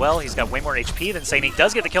as well. He's got way more HP than Saini.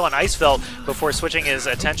 Does get the kill on Icefeld before switching his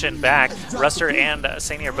attention back. Ruster and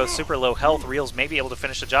Saini are both super low health. Reels may be able to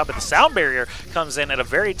finish the job, but the sound barrier comes in at a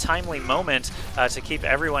very timely moment to keep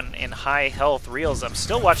everyone in high health. Reels, I'm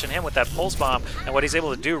still watching him with that pulse bomb and what he's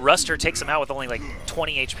able to do. Ruster takes him out with only like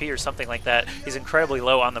 20 HP or something like that. He's incredibly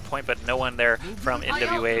low on the point, but no one there from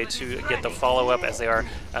NWA to get the follow-up as they are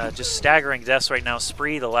just staggering deaths right now.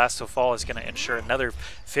 Spree, the last to fall, is going to ensure another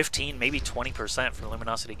 15, maybe 20% for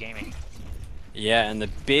Luminosity Gaming. Yeah, and the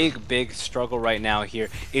big struggle right now here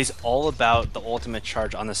is all about the ultimate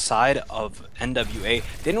charge on the side of NWA.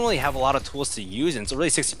 They don't really have a lot of tools to use, and so really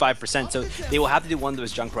 65%, so they will have to do one of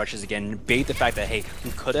those junk rushes again and bait the fact that, hey,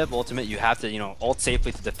 you could have ultimate, you have to, you know, ult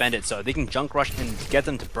safely to defend it, so if they can junk rush and get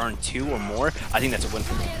them to burn 2 or more, I think that's a win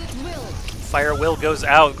for them. Fire Will goes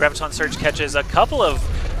out. Graviton Surge catches a couple of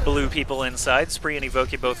blue people inside. Spree and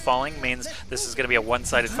Evoke both falling means this is going to be a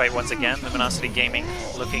one-sided fight once again. Luminosity Gaming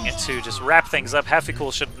looking to just wrap things up. Haffy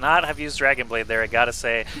Cool should not have used Dragon Blade there, I gotta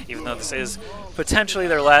say. Even though this is potentially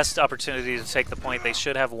their last opportunity to take the point, they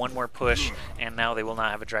should have one more push, and now they will not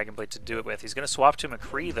have a Dragon Blade to do it with. He's going to swap to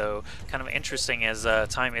McCree, though. Kind of interesting as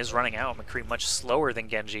time is running out. McCree much slower than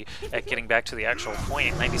Genji at getting back to the actual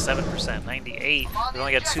point. 97%, 98. We've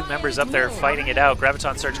only got 2 members up there fighting it out.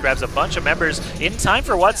 Graviton Surge grabs a bunch of members in time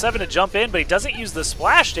for Watt Wat7 to jump in, but he doesn't use the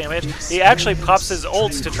splash damage. He actually pops his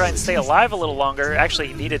ults to try and stay alive a little longer. Actually,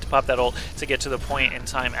 he needed to pop that ult to get to the point in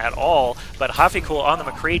time at all. But Hafikul on the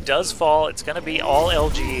McCree does fall. It's going to be all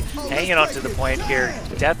LG hanging on to the point here.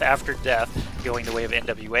 Death after death going the way of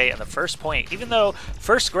NWA. And the first point, even though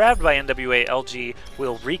first grabbed by NWA, LG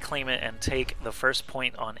will reclaim it and take the first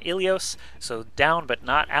point on Ilios. So down but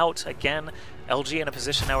not out. Again, LG in a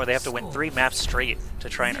position now where they have to win 3 maps straight to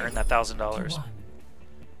try and earn that $1,000.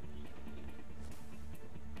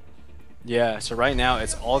 Yeah, so right now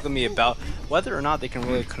it's all going to be about whether or not they can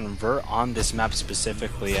really convert on this map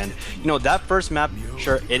specifically. And, you know, that first map,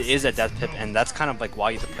 sure, it is a death pip, and that's kind of like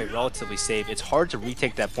why you have to play relatively safe. It's hard to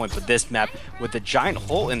retake that point, but this map with the giant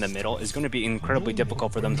hole in the middle is going to be incredibly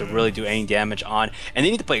difficult for them to really do any damage on. And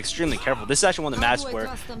they need to play extremely careful. This is actually one of the maps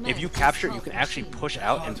where if you capture, you can actually push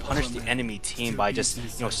out and punish the enemy team by just,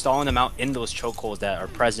 you know, stalling them out in those chokeholds that are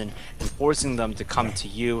present and forcing them to come to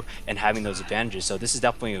you and having those advantages. So this is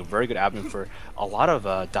definitely a very good avenue for a lot of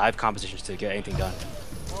dive compositions to get anything done.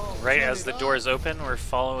 Right as the doors open, we're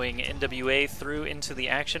following NWA through into the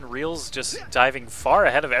action. Reels just diving far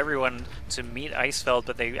ahead of everyone to meet Icefeld,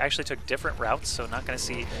 but they actually took different routes, so not going to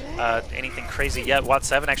see anything crazy yet.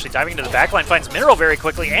 Wat7 actually diving into the backline, finds Mineral very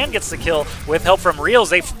quickly and gets the kill with help from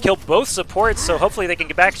Reels. They've killed both supports, so hopefully they can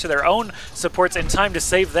get back to their own supports in time to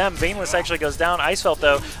save them. Vainless actually goes down. Icefeld,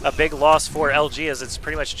 though, a big loss for LG as it's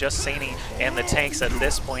pretty much just Saini and the tanks at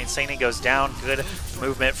this point. Saini goes down. Good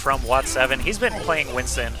movement from Wat7. He's been playing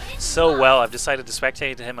Winston so well. I've decided to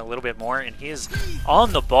spectate him a little bit more, and he is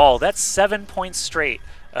on the ball. That's 7 points straight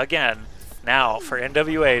again now for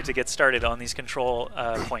NWA to get started on these control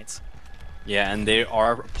points. Yeah, and they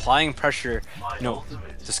are applying pressure, you know,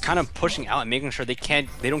 just kind of pushing out and making sure they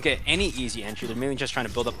don't get any easy entry. They're mainly just trying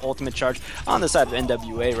to build up ultimate charge on the side of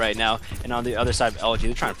NWA right now, and on the other side of LG,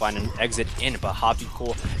 they're trying to find an exit in. But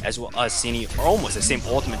Hafikul as well as Sini are almost the same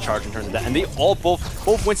ultimate charge in terms of that, and they all both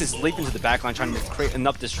Winston's leap into the backline, trying to create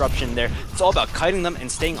enough disruption there. It's all about kiting them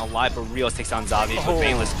and staying alive. But Rios takes down Xavi, but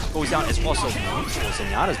Vainless goes down as well. So Mutuals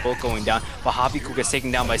and Yana's both going down, but Hafikul gets taken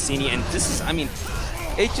down by Sini, and this is, I mean,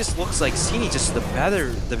 it just looks like Sini just the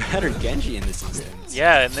better Genji in this instance.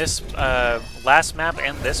 Yeah, in this last map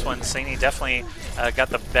and this one, Sini definitely got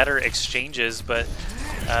the better exchanges, but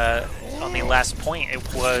on the last point,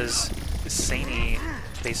 it was Sini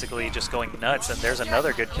basically just going nuts, and there's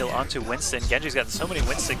another good kill onto Winston. Genji's gotten so many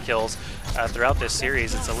Winston kills throughout this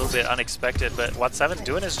series, it's a little bit unexpected, but Wat7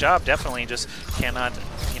 doing his job, definitely just cannot,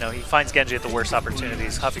 you know, he finds Genji at the worst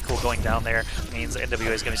opportunities. Hafikul going down there means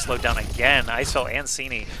NWA is going to be slowed down again. Icefeld and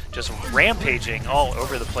Sini just rampaging all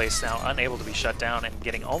over the place now, unable to be shut down and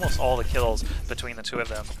getting almost all the kills between the two of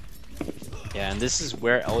them. Yeah, and this is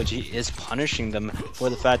where LG is punishing them for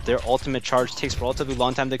the fact their ultimate charge takes a relatively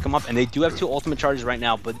long time to come up, and they do have 2 ultimate charges right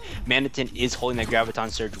now, but Manitin is holding that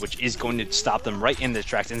Graviton Surge, which is going to stop them right in the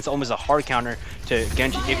tracks, and it's almost a hard counter to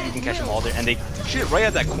Genji if you can catch them all there, and they shoot right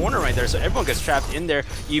at that corner right there, so everyone gets trapped in there.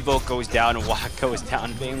 Evo goes down, and Wack goes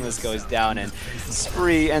down, Vainless goes down, and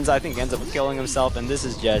Spree ends up killing himself, and this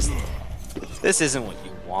isn't what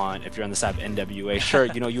you want if you're on the side of NWA. Sure,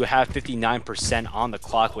 you know, you have 59% on the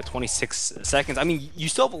clock with 26 seconds. I mean, you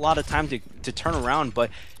still have a lot of time to turn around, but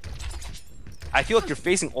I feel like you're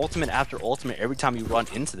facing ultimate after ultimate every time you run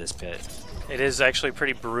into this pit. It is actually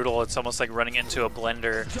pretty brutal. It's almost like running into a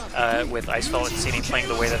blender with Icefeld and Sini playing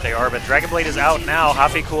the way that they are. But Dragon Blade is out now.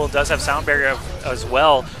 Hafikul does have Sound Barrier as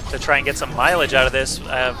well to try and get some mileage out of this.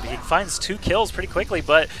 He finds 2 kills pretty quickly,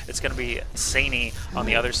 but it's going to be Saini on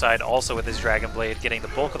the other side also with his Dragon Blade, getting the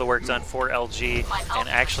bulk of the work done for LG and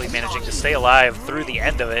actually managing to stay alive through the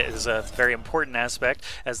end of it is a very important aspect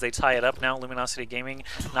as they tie it up now. Luminosity Gaming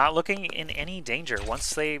not looking in any danger.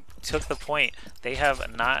 Once they took the point, they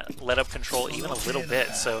have not let up control even a little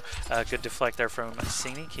bit, so good deflect there from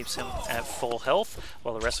Sini, keeps him at full health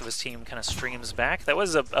while the rest of his team kind of streams back. That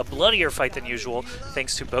was a bloodier fight than usual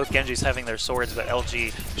thanks to both Genjis having their swords, but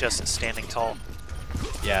LG just standing tall.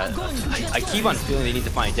 Yeah, I keep on feeling they need to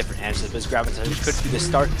find a different answer. This Graviton could be the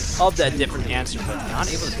start of that different answer, but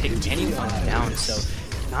not able to take anyone down, so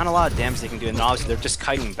not a lot of damage they can do, and obviously they're just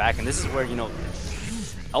kiting back, and this is where, you know,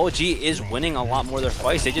 LG is winning a lot more of their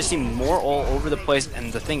fights. They just seem more all over the place,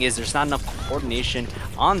 and the thing is, there's not enough coordination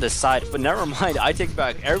on the side. But never mind, I take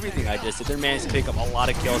back everything I just said. They're managed to pick up a lot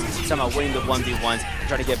of kills, somehow winning the 1v1s, and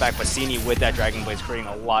trying to get back Bassini with that Dragon Blade, creating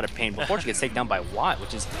a lot of pain. But Fortune gets taken down by Watt,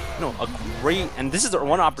 which is, you know, a great, and this is their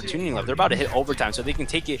one opportunity left. They're about to hit overtime, so they can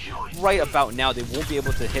take it right about now. They won't be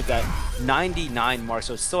able to hit that 99 mark,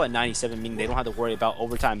 so it's still at 97, meaning they don't have to worry about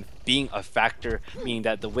overtime being a factor, meaning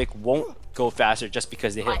that the Wick won't go faster just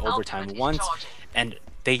because they hit overtime once, and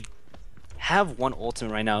they have one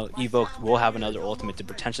ultimate right now. Evoke will have another ultimate to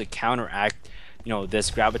potentially counteract, this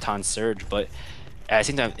Graviton Surge, but at the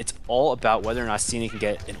same time, it's all about whether or not Cine can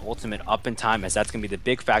get an ultimate up in time, as that's going to be the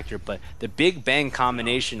big factor. But the Big Bang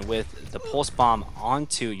combination with the Pulse Bomb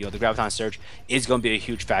onto the Graviton Surge is going to be a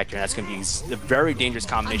huge factor, and that's going to be a very dangerous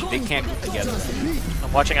combination. They can't put together.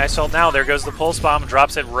 I'm watching Icefeld now. There goes the Pulse Bomb,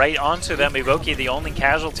 drops it right onto them. Evoke, the only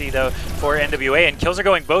casualty, though, for NWA, and kills are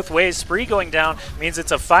going both ways. Spree going down means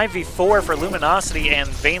it's a 5v4 for Luminosity, and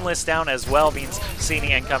Veinless down as well means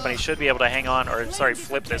Cine and company should be able to hang on, or sorry,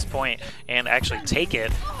 flip this point and actually take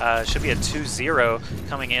it. Should be a 2-0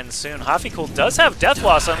 coming in soon. Hafikul does have Death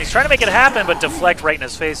Blossom. He's trying to make it happen, but deflect right in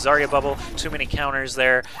his face. Zarya bubble, too many counters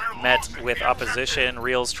there, met with opposition.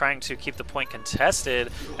 Reels trying to keep the point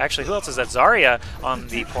contested. Actually, who else is that? Zarya on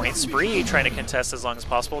the point. Spree trying to contest as long as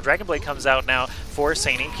possible. Dragonblade comes out now for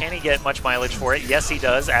Saini. Can he get much mileage for it? Yes, he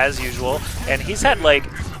does, as usual. And he's had, like,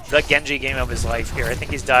 the Genji game of his life here. I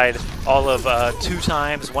think he's died all of 2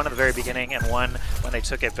 times, one at the very beginning and one when they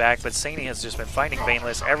took it back. But Saini has just been finding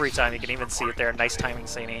Veinless every time. You can even see it there. Nice timing,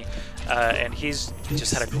 Saini. And he's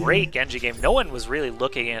just had a great Genji game. No one was really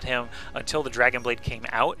looking at him until the Dragon Blade came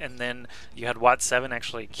out, and then you had Watt7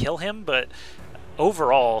 actually kill him. But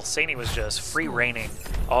overall, Saini was just free reigning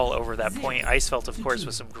all over that point. Icefelt, of course,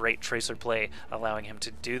 with some great Tracer play, allowing him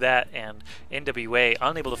to do that. And NWA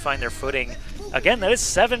unable to find their footing. Again, that is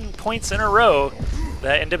 7 points in a row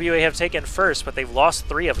that NWA have taken first, but they've lost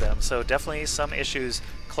 3 of them. So definitely some issues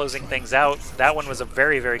closing things out. That one was a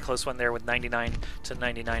very, very close one there with 99 to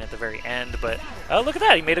 99 at the very end. But look at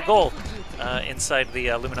that, he made a goal inside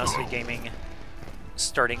the Luminosity Gaming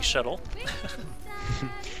starting shuttle.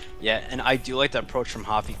 Yeah, and I do like the approach from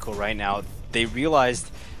Hafikul right now. They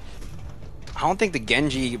realized, I don't think the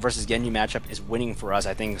Genji versus Genji matchup is winning for us.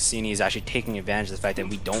 I think Cine is actually taking advantage of the fact that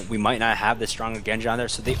we might not have the stronger Genji on there,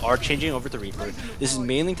 so they are changing over to Reaper. This is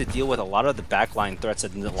mainly to deal with a lot of the backline threats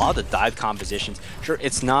and a lot of the dive compositions. Sure,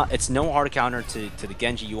 it's no hard counter to the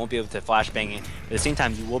Genji. You won't be able to flashbang it, but at the same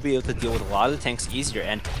time, you will be able to deal with a lot of the tanks easier.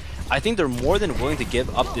 And I think they're more than willing to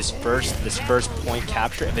give up this first point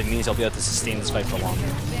capture if it means they'll be able to sustain this fight for longer.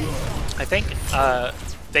 I think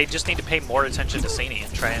they just need to pay more attention to Saini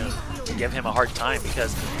and try and give him a hard time,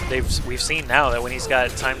 because we've seen now that when he's got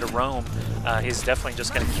time to roam, he's definitely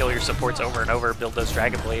just going to kill your supports over and over, build those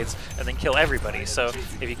Dragon Blades, and then kill everybody. So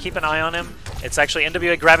if you keep an eye on him, it's actually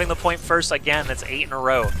NWA grabbing the point first again. That's 8 in a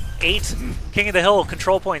row. 8 King of the Hill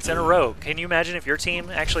control points in a row. Can you imagine if your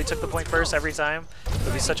team actually took the point first every time? It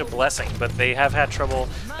would be such a blessing, but they have had trouble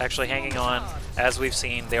actually hanging on. As we've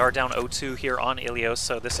seen, they are down 0-2 here on Ilios,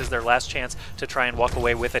 so this is their last chance to try and walk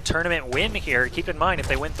away with a tournament win here. Keep in mind, if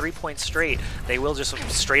they win 3 points straight, they will just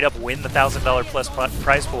straight up win the $1,000 plus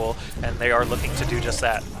prize pool, and they are looking to do just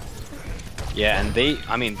that. Yeah, and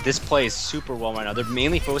I mean, this play is super well right now. They're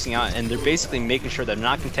mainly focusing out, and they're basically making sure they're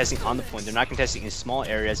not contesting on the point. They're not contesting in small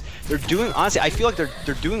areas. They're doing, honestly, I feel like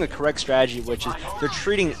they're doing the correct strategy, which is they're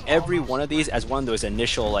treating every one of these as one of those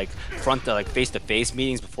initial face-to-face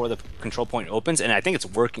meetings before the control point opens, and I think it's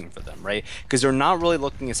working for them, right? Because they're not really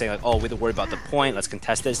looking and saying like, oh, we have to worry about the point, let's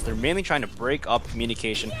contest this. They're mainly trying to break up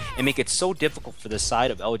communication and make it so difficult for the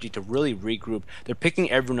side of LG to really regroup. They're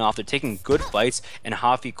picking everyone off. They're taking good fights, and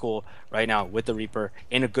Hafikul right now with the Reaper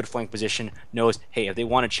in a good flank position knows, hey, if they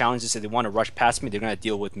want to challenge this, if they want to rush past me, they're going to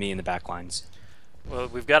deal with me in the back lines. Well,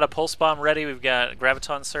 we've got a Pulse Bomb ready, we've got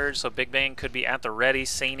Graviton Surge, so Big Bang could be at the ready.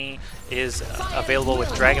 Saini is available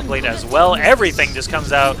with Dragon Blade as well. Everything just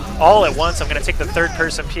comes out all at once. I'm going to take the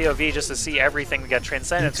third-person POV just to see everything. We got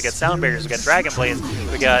Transcendence, we got Sound Barriers, we got Dragon Blades,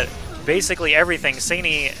 we got basically everything.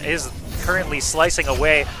 Saini is currently slicing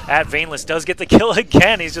away at Veinless, does get the kill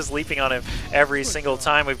again. He's just leaping on him every single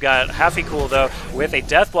time. We've got Hafikul, though, with a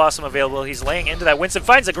Death Blossom available. He's laying into that. Winston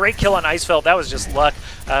finds a great kill on Icefeld. That was just luck.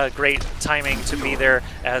 Great timing to be there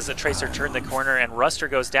as the Tracer turned the corner, and Ruster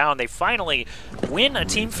goes down. They finally win a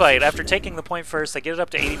team fight after taking the point first. They get it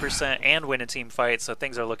up to 80% and win a team fight, so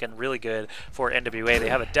things are looking really good for NWA. They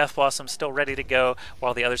have a Death Blossom still ready to go,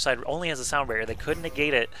 while the other side only has a Sound Barrier. They couldn't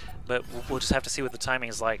negate it, but we'll just have to see what the timing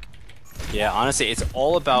is like. Yeah, honestly, it's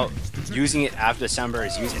all about using it after the Sound Barrier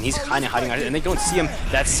is used, and he's kind of hiding out, and they don't see him.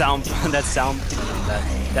 That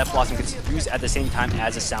Blossom gets used at the same time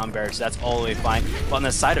as a Sound Barrier, so that's all the way fine. But on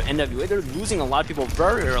the side of NWA, they're losing a lot of people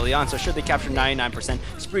very early on, so sure, they capture 99%.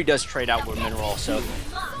 Spree does trade out with Mineral, so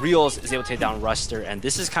Reels is able to take down Ruster, and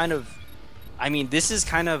this is kind of, I mean, this is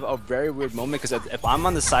kind of a very weird moment, because if I'm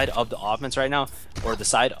on the side of the offense right now, or the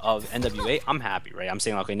side of NWA, I'm happy, right? I'm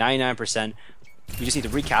saying, okay, 99%. We just need to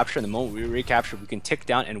recapture, and the moment we recapture, we can tick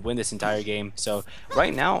down and win this entire game. So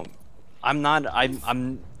right now, I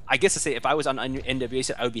I guess to say if I was on NWA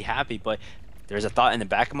side, I would be happy, but there's a thought in the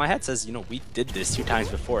back of my head says, you know, we did this 2 times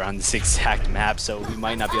before on this exact map, so we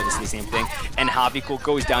might not be able to see the same thing. And Haviko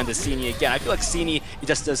goes down to Sini again. I feel like Sini, he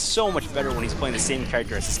just does so much better when he's playing the same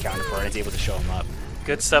character as his counterpart and is able to show him up.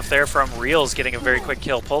 Good stuff there from Reels, getting a very quick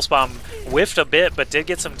kill. Pulse Bomb whiffed a bit, but did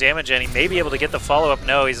get some damage, and he may be able to get the follow-up.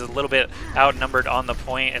 No, he's a little bit outnumbered on the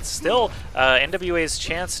point. It's still NWA's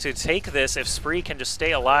chance to take this if Spree can just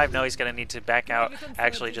stay alive. No, he's going to need to back out,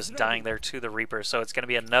 actually just dying there to the Reaper. So it's going to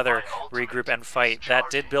be another regroup and fight. That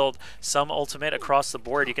did build some ultimate across the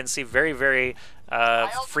board. You can see very, very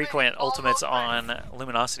frequent ultimates on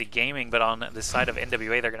Luminosity Gaming, but on the side of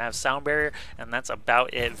NWA, they're going to have Sound Barrier, and that's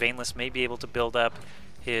about it. Vaneless may be able to build up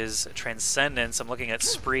his Transcendence. I'm looking at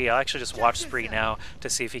Spree. I'll actually just watch Spree now to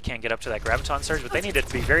see if he can get up to that Graviton Surge, but they need to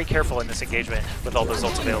be very careful in this engagement with all those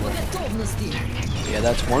ults available. Yeah,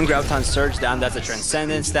 that's 1 Graviton Surge down, that's a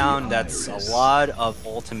Transcendence down, that's a lot of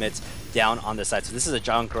ultimates down on the side. So this is a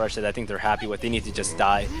Junk Rush that I think they're happy with. They need to just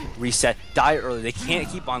die, reset, die early. They can't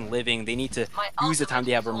keep on living. They need to use the time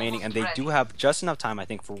they have remaining, and they do have just enough time, I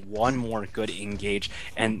think, for 1 more good engage,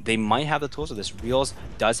 and they might have the tools for this. Reels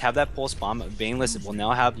does have that Pulse Bomb. Baneless will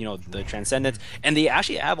now have, you know, the Transcendence, and they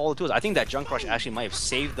actually have all the tools. I think that Junk Rush actually might have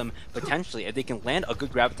saved them potentially if they can land a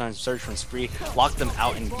good Graviton Surge from Spree, lock them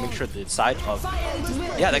out, and make sure the side of,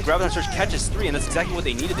 yeah, that Graviton Surge catches 3, and that's exactly what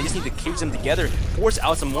they needed. They just need to cage them together, force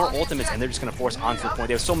out some more ultimates, and they're just going to force onto the point.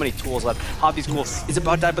 They have so many tools left. Hobby's cool. Is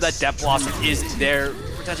about to die, but that Death Blossom is there.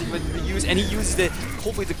 Potentially with the use, and he uses it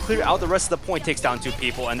hopefully to clear out the rest of the point. Takes down 2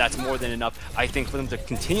 people, and that's more than enough, I think, for them to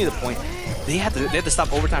continue the point. They have to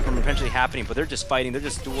stop overtime from eventually happening, but they're just fighting. They're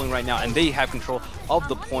just dueling right now, and they have control of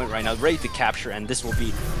the point right now, ready to capture, and this will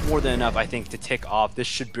be more than enough, I think, to tick off. This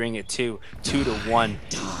should bring it to 2-1.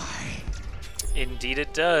 Indeed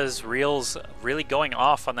it does. Reels really going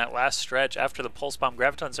off on that last stretch after the Pulse Bomb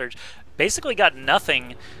Graviton Surge. Basically got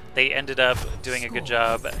nothing. They ended up doing a good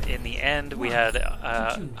job in the end. We had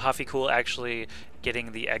Hafikul actually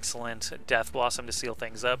getting the excellent Death Blossom to seal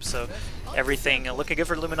things up. So everything looking good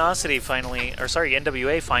for Luminosity finally, or sorry,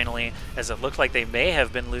 NWA finally, as it looked like they may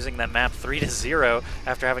have been losing that map 3-0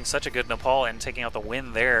 after having such a good Nepal and taking out the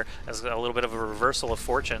win there as a little bit of a reversal of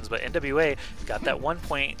fortunes. But NWA got that 1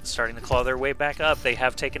 point, starting to claw their way back up. They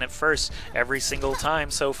have taken it first every single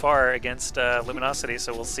time so far against Luminosity,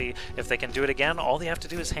 so we'll see if they can do it again. All they have to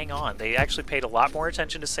do is hang on. They actually paid a lot more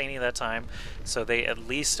attention to Saini that time, so they at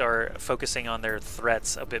least are focusing on their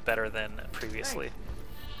threats a bit better than previously.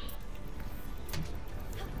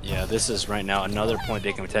 Yeah, this is right now another point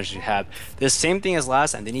they can potentially have. The same thing as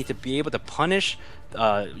last time. They need to be able to punish,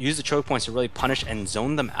 use the choke points to really punish and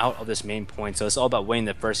zone them out of this main point. So it's all about winning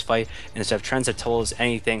the first fight, and instead of trends have told us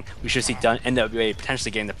anything, we should see NWA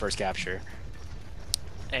potentially getting the first capture.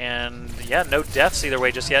 And yeah, no deaths either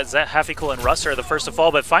way just yet. Hafikul and Russ are the first to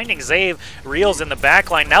fall, but finding Zave, Reels in the back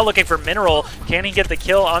line, now looking for Mineral. Can he get the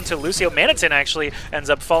kill onto Lucio? Manitin actually ends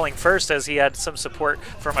up falling first as he had some support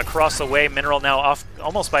from across the way. Mineral now off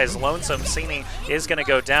almost by his lonesome. Sini is going to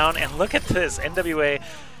go down, and look at this. NWA,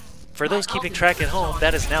 for those keeping track at home,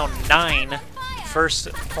 that is now 9 first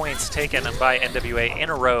points taken by NWA in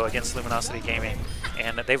a row against Luminosity Gaming,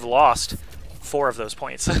 and they've lost 4 of those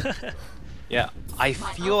points. Yeah, I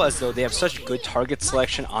feel as though they have such good target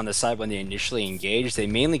selection on the side when they initially engage. They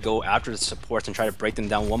mainly go after the supports and try to break them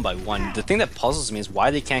down 1 by 1. The thing that puzzles me is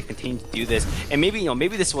why they can't continue to do this. And maybe, you know,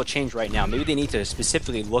 maybe this will change right now. Maybe they need to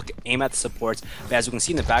specifically aim at the supports. But as we can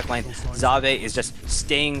see in the back line, Zave is just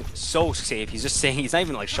staying so safe. He's just saying, he's not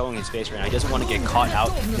even like showing his face right now. He doesn't want to get caught out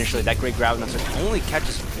initially. That great Graviton Surge only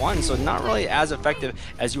catches 1, so not really as effective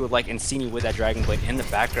as you would like in Sini with that Dragon Blade in the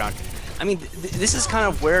background. I mean, this is kind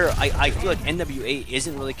of where I feel like NWA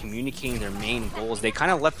isn't really communicating their main goals. They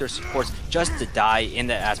kind of left their supports just to die in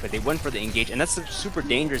that aspect. They went for the engage, and that's the super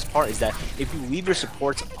dangerous part, is that if you leave your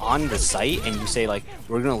supports on the site and you say, like,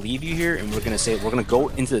 we're going to leave you here and we're going to go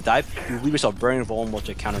into the dive, you leave yourself very vulnerable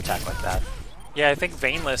to a counterattack like that. Yeah, I think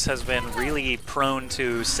Vaneless has been really prone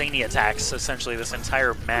to Saini attacks essentially this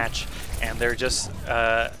entire match, and they're just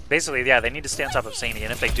basically, yeah, they need to stay on top of Saini,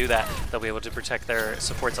 and if they do that, they'll be able to protect their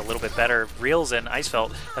supports a little bit better. Reels and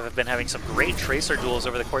Icefelt have been having some great Tracer duels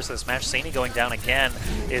over the course of this match. Saini going down again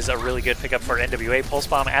is a really good pickup for NWA. Pulse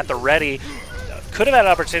Bomb at the ready. Could have had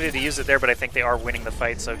an opportunity to use it there, but I think they are winning the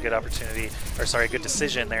fight, so good opportunity, or sorry, good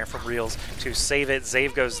decision there from Reels to save it.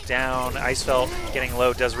 Zave goes down. Icefelt getting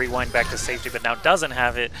low, does rewind back to safety, but now doesn't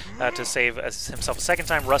have it to save himself a second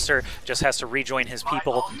time. Ruster just has to rejoin his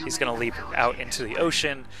people. He's going to leap out into the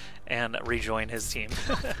ocean and rejoin his team.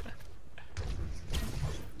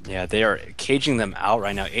 Yeah, they are caging them out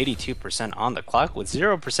right now, 82% on the clock with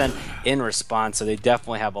 0% in response, so they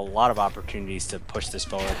definitely have a lot of opportunities to push this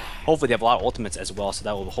forward. Hopefully they have a lot of ultimates as well, so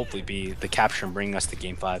that will hopefully be the capture and bringing us to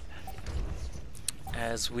Game 5.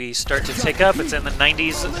 As we start to tick up, it's in the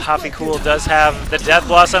 90s. Hafikul does have the Death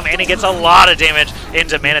Blossom, and he gets a lot of damage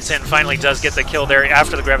into Manitin. Finally does get the kill there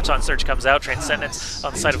after the Graviton Surge comes out. Transcendence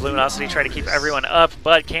on the side of Luminosity, try to keep everyone up,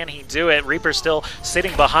 but can he do it? Reaper still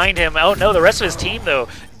sitting behind him. Oh no, the rest of his team, though,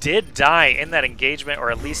 did die in that engagement, or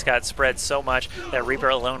at least got spread so much that Reaper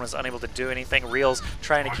alone was unable to do anything. Reels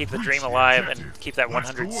trying to keep the dream alive and keep that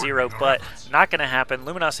 100-0, but not going to happen.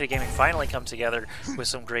 Luminosity Gaming finally come together with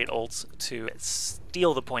some great ults to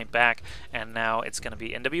steal the point back, and now it's going to be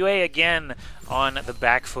NWA again on the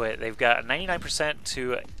back foot. They've got a 99%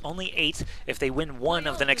 to only 8. If they win one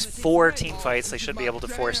of the next 4 team fights, they should be able to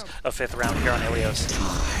force a 5th round here on Ilios.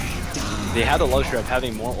 They have the luxury of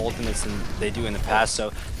having more ultimates than they do in the past,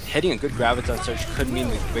 so hitting a good Graviton Surge could mean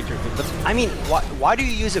the victory. But I mean, why do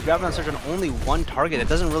you use a Graviton Surge on only one target? That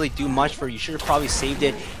doesn't really do much for you. You should have probably saved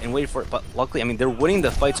it and waited for it. But luckily, I mean, they're winning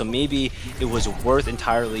the fight, so maybe it was worth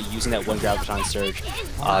entirely using that one Graviton Surge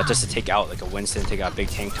just to take out like a Winston, take out a big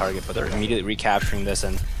tank target. But they're immediately recapturing this,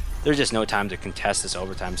 and there's just no time to contest this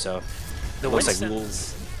overtime. So the looks like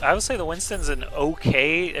I would say the Winston's an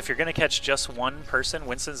okay, if you're going to catch just one person,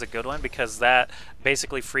 Winston's a good one, because that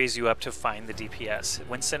basically frees you up to find the DPS.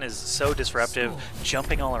 Winston is so disruptive,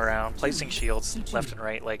 jumping all around, placing shields left and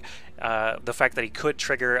right. Like the fact that he could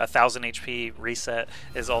trigger 1,000 HP reset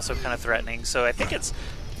is also kind of threatening. So I think it's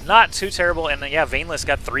not too terrible, and yeah, Vainless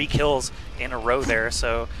got 3 kills in a row there,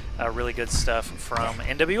 so really good stuff from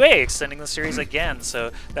NWA, extending the series again.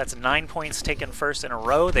 So that's 9 points taken first in a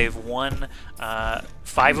row. They've won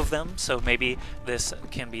 5 of them, so maybe this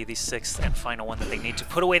can be the 6th and final one that they need to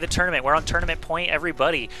put away the tournament. We're on tournament point,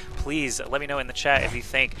 everybody. Please let me know in the chat if you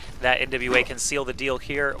think that NWA can seal the deal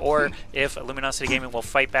here, or if Luminosity Gaming will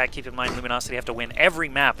fight back. Keep in mind, Luminosity have to win every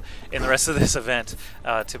map in the rest of this event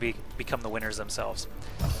to become the winners themselves.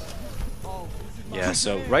 Yeah,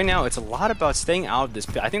 so right now it's a lot about staying out of this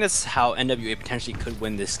pit. I think that's how NWA potentially could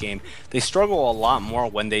win this game. They struggle a lot more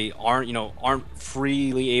when they aren't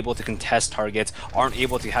freely able to contest targets, aren't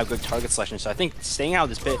able to have good target selection. So I think staying out of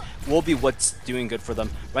this pit will be what's doing good for them.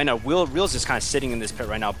 Right now, Real's just kind of sitting in this pit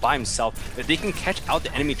right now by himself. If they can catch out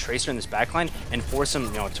the enemy Tracer in this backline and force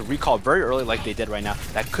him, to recall very early like they did right now,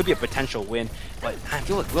 that could be a potential win. But I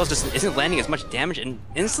feel like Reels just isn't landing as much damage and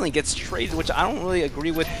instantly gets traded, which I don't really agree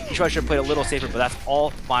with. He probably should have played a little safer, but that's all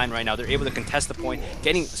fine right now. They're able to contest the point,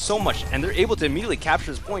 getting so much, and they're able to immediately capture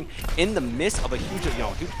this point in the midst of a huge,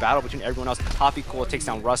 huge battle between everyone else. Hafikul takes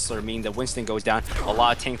down Rustler, meaning that Winston goes down. A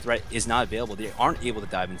lot of tank threat is not available. They aren't able to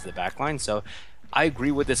dive into the backline, so I agree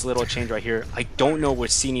with this little change right here. I don't know where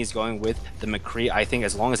Sini is going with the McCree. I think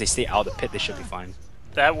as long as they stay out of the pit, they should be fine.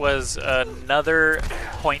 That was another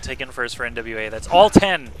point taken first for NWA. That's all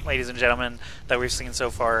 10, ladies and gentlemen, that we've seen so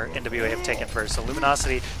far NWA have taken first. So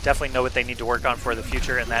Luminosity definitely know what they need to work on for the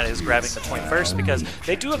future, and that is grabbing the point first, because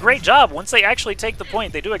they do a great job. Once they actually take the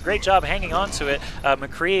point, they do a great job hanging on to it.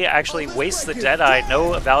 McCree actually wastes the Deadeye.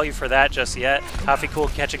 No value for that just yet.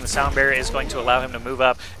 Hafikul catching the Sound Barrier is going to allow him to move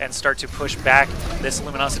up and start to push back this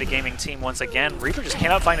Luminosity Gaming team once again. Reaper just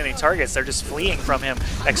cannot find any targets. They're just fleeing from him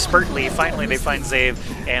expertly. Finally, they find Zave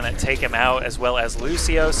and take him out, as well as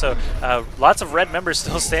Lucio. So lots of red members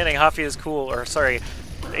still standing. Hafi is cool, or sorry,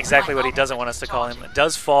 exactly what he doesn't want us to call him,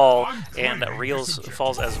 does fall, and Reels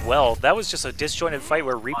falls as well. That was just a disjointed fight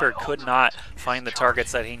where Reaper could not find the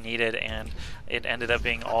targets that he needed, and it ended up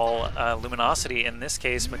being all Luminosity. In this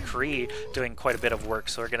case, McCree doing quite a bit of work,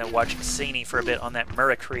 so we're going to watch Sini for a bit on that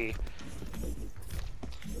Murakri.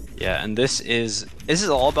 Yeah, and this is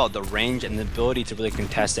all about the range and the ability to really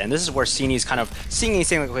contest it. And this is where Sini is kind of seeing and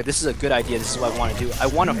saying, like, okay, this is a good idea, this is what I want to do. I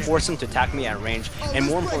want to force him to attack me at range, and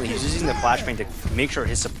more importantly, he's using the flashbang to make sure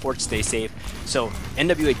his support stays safe. So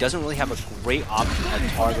NWA doesn't really have a great option at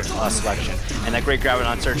target selection. And that great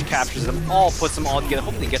Graviton Surge captures them all, puts them all together,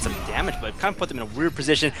 hopefully gets some damage, but kind of put them in a weird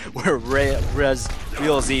position where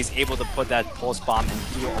Real Z is able to put that pulse bomb and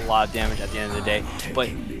do a lot of damage at the end of the day. But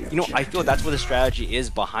I feel that's what the strategy is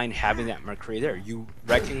behind having that McCree there. You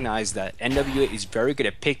recognize that NWA is very good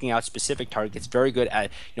at picking out specific targets, very good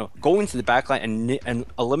at going to the backline and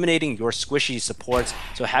eliminating your squishy supports.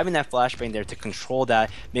 So having that flashbang there to control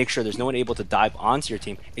that, make sure there's no one able to dive onto your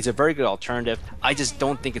team, is a very good alternative. I just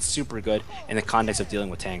don't think it's super good in the context of dealing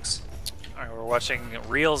with tanks. Alright, we're watching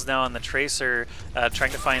Reels now on the Tracer, trying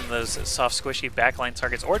to find those soft, squishy backline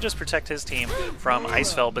targets, or just protect his team from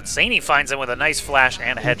Icefell. But Zany finds him with a nice flash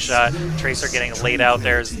and a headshot. Tracer getting laid out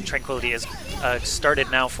there as Tranquility is started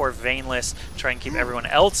now for Veinless, trying to keep everyone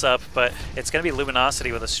else up, but it's going to be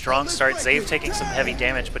Luminosity with a strong start. Zave taking some heavy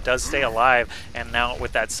damage, but does stay alive, and now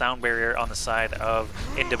with that sound barrier on the side of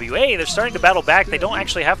NWA, they're starting to battle back. They don't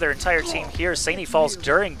actually have their entire team here. Zany falls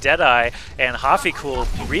during Deadeye, and Hafikul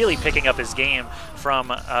really picking up his game from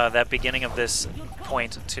that beginning of this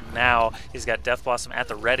point to now. He's got Death Blossom at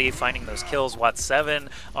the ready, finding those kills. Watt 7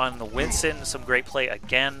 on the Winston, some great play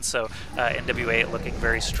again. So NWA looking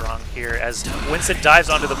very strong here as Winston dives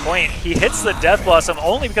onto the point. He hits the Death Blossom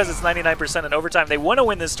only because it's 99% in overtime. They want to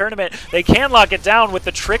win this tournament. They can lock it down with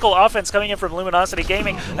the trickle offense coming in from Luminosity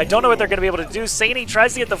Gaming. I don't know what they're going to be able to do. Zany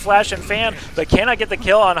tries to get the flash and fan, but cannot get the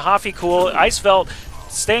kill on Hafikul. Icefell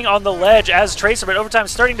staying on the ledge as Tracer, but overtime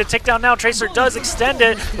starting to tick down now. Tracer does extend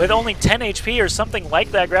it with only 10 HP or something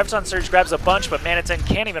like that. Graviton Surge grabs a bunch, but Manitin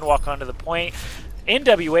can't even walk onto the point.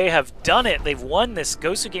 NWA have done it. They've won this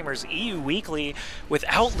GosuGamers EU Weekly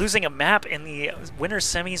without losing a map in the Winners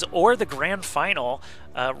Semis or the Grand Final.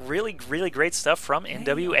 Really, really great stuff from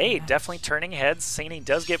NWA. Definitely turning heads. Zany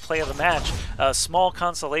does get play of the match. Small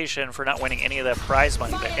consolation for not winning any of that prize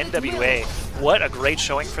money, but NWA, what a great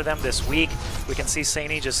showing for them this week. We can see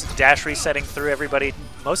Zany just dash resetting through everybody,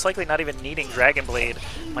 most likely not even needing Dragon Blade.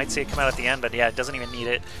 Might see it come out at the end, but yeah, it doesn't even need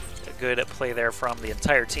it. A good play there from the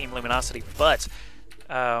entire team, Luminosity, but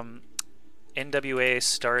NWA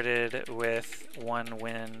started with one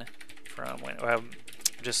win from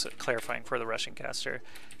just clarifying for the Russian caster.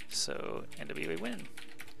 So NWA win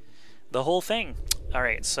the whole thing. All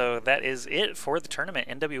right, so that is it for the tournament.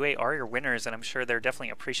 NWA are your winners, and I'm sure they're definitely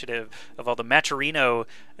appreciative of all the Matcherino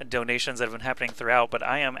donations that have been happening throughout. But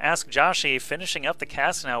I am Ask Joshy finishing up the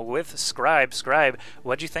cast now with Scribe. Scribe,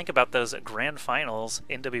 what'd you think about those grand finals?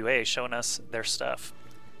 NWA showing us their stuff.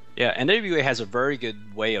 Yeah, NWA has a very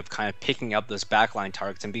good way of kind of picking up those backline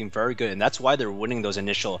targets and being very good, and that's why they're winning those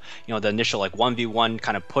initial, the initial like 1v1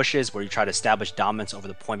 kind of pushes where you try to establish dominance over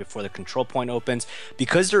the point before the control point opens.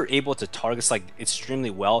 Because they're able to target like extremely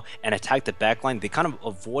well and attack the backline, they kind of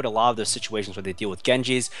avoid a lot of those situations where they deal with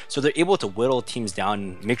Genjis, so they're able to whittle teams down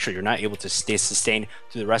and make sure you're not able to stay sustained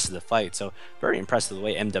through the rest of the fight. So very impressed with the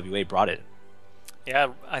way NWA brought it. Yeah,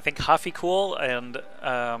 I think Hafikul and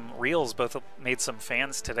Reels both made some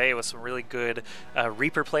fans today with some really good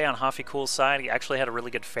Reaper play on Hafikul's side. He actually had a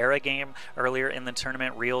really good Pharah game earlier in the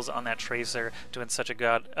tournament. Reels on that Tracer doing such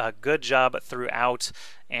a good job throughout.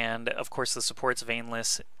 And of course the supports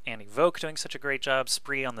Veinless and Evoke doing such a great job.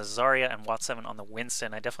 Spree on the Zarya and Watt 7 on the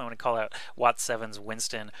Winston. I definitely want to call out Watt 7's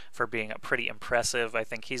Winston for being pretty impressive. I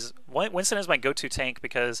think Winston is my go-to tank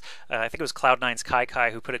because I think it was Cloud9's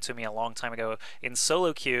Kai who put it to me a long time ago. In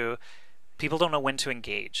solo queue, people don't know when to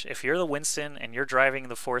engage. If you're the Winston and you're driving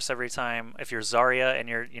the force every time, if you're Zarya and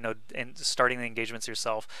you're and starting the engagements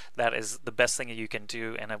yourself, that is the best thing you can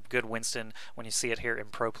do. And a good Winston, when you see it here in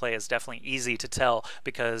pro play, is definitely easy to tell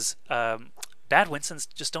because bad Winstons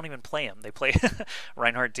just don't even play him. They play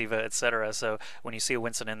Reinhardt, Diva, etc. So when you see a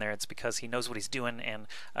Winston in there, it's because he knows what he's doing. And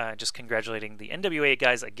just congratulating the NWA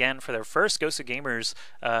guys again for their first GosuGamers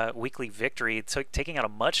weekly victory, taking out a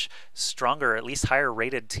much stronger, at least higher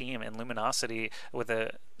rated team in Luminosity with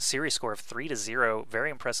a series score of 3-0. Very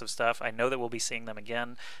impressive stuff. I know that we'll be seeing them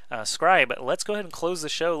again. Scribe, let's go ahead and close the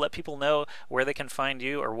show. Let people know where they can find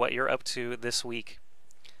you or what you're up to this week.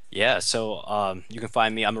 Yeah, so you can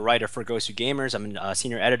find me. I'm a writer for GosuGamers. I'm a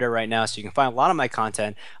senior editor right now, so you can find a lot of my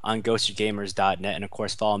content on GosuGamers.net, and of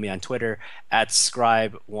course follow me on Twitter at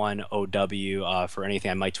Scribe1OW for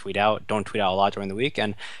anything I might tweet out. Don't tweet out a lot during the week,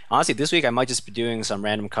 and honestly, this week I might just be doing some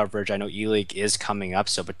random coverage. I know E-League is coming up,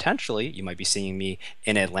 so potentially you might be seeing me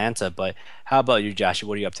in Atlanta. But how about you, Josh?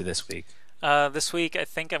 What are you up to this week? This week, I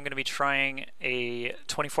think I'm going to be trying a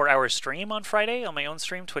 24-hour stream on Friday on my own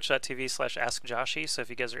stream, twitch.tv/AskJoshy. So if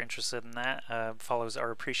you guys are interested in that, follows are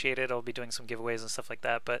appreciated. I'll be doing some giveaways and stuff like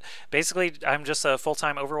that. But basically, I'm just a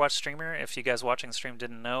full-time Overwatch streamer. If you guys watching the stream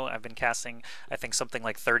didn't know, I've been casting, I think, something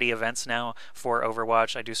like 30 events now for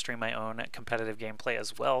Overwatch. I do stream my own competitive gameplay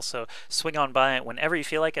as well. So swing on by whenever you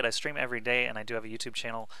feel like it. I stream every day, and I do have a YouTube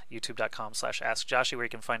channel, youtube.com/AskJoshy, where you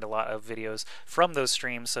can find a lot of videos from those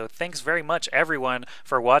streams. So thanks very much much, everyone,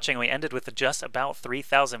 for watching. We ended with just about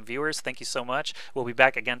 3,000 viewers. Thank you so much. We'll be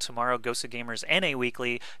back again tomorrow. GosuGamers NA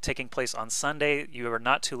Weekly taking place on Sunday. You are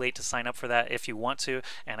not too late to sign up for that if you want to.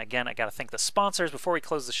 And again, I got to thank the sponsors before we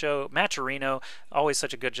close the show. Matcherino, always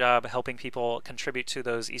such a good job helping people contribute to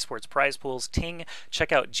those esports prize pools. Ting,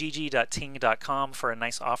 check out gg.ting.com for a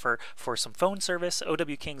nice offer for some phone service.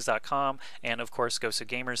 owkings.com, and of course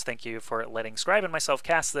GosuGamers. Thank you for letting Scribe and myself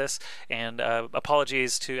cast this, and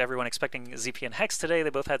apologies to everyone expecting ZP and Hex today.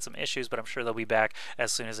 They both had some issues, but I'm sure they'll be back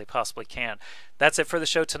as soon as they possibly can. That's it for the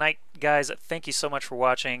show tonight, guys. Thank you so much for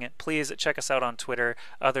watching. Please check us out on Twitter.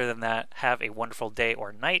 Other than that, have a wonderful day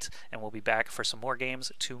or night, and we'll be back for some more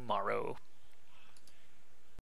games tomorrow.